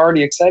I'm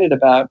already excited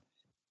about.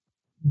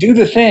 Do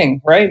the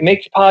thing, right?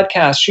 Make the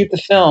podcast, shoot the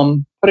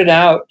film, put it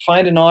out,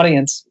 find an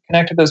audience,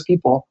 connect with those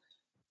people.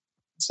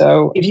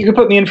 So if you could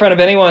put me in front of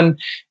anyone,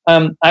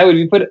 I would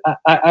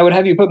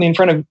have you put me in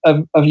front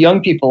of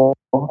young people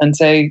and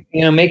say,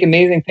 make an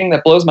amazing thing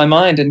that blows my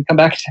mind and come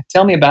back to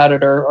tell me about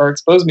it or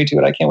expose me to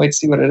it. I can't wait to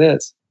see what it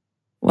is.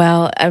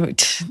 Well,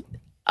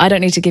 I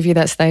don't need to give you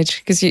that stage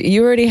because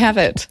you already have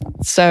it.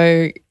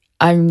 So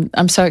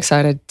I'm so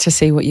excited to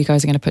see what you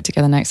guys are going to put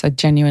together next.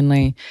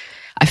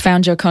 I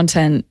found your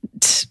content,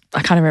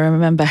 I can't even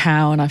remember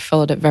how, and I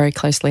followed it very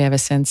closely ever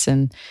since.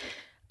 And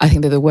I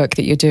think that the work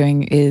that you're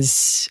doing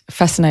is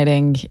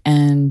fascinating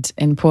and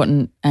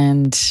important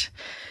and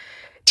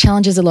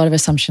challenges a lot of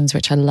assumptions,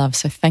 which I love.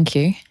 So thank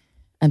you.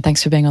 And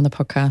thanks for being on the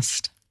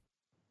podcast.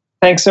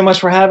 Thanks so much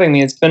for having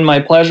me. It's been my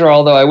pleasure,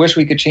 although I wish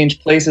we could change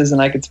places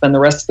and I could spend the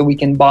rest of the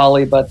week in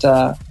Bali, but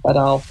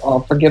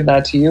I'll forgive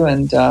that to you,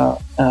 and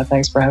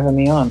thanks for having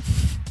me on.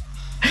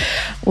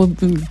 Well,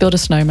 build a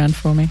snowman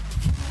for me.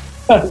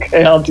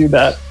 Okay, I'll do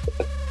that.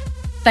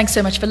 Thanks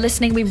so much for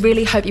listening. We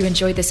really hope you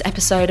enjoyed this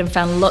episode and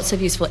found lots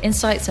of useful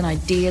insights and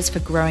ideas for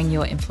growing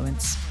your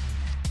influence.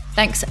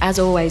 Thanks, as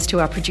always, to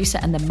our producer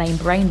and the main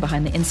brain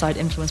behind the Inside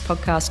Influence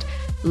podcast,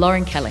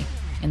 Lauren Kelly.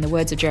 In the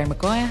words of Jerry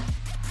Maguire,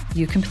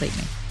 you complete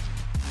me.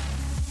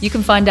 You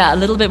can find out a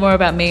little bit more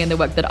about me and the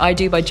work that I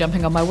do by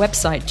jumping on my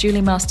website,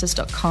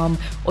 juliemasters.com,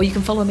 or you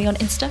can follow me on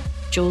Insta,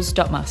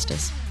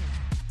 jules.masters.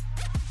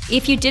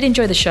 If you did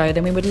enjoy the show,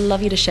 then we would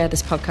love you to share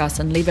this podcast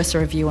and leave us a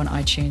review on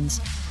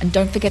iTunes. And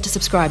don't forget to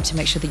subscribe to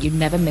make sure that you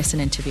never miss an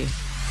interview.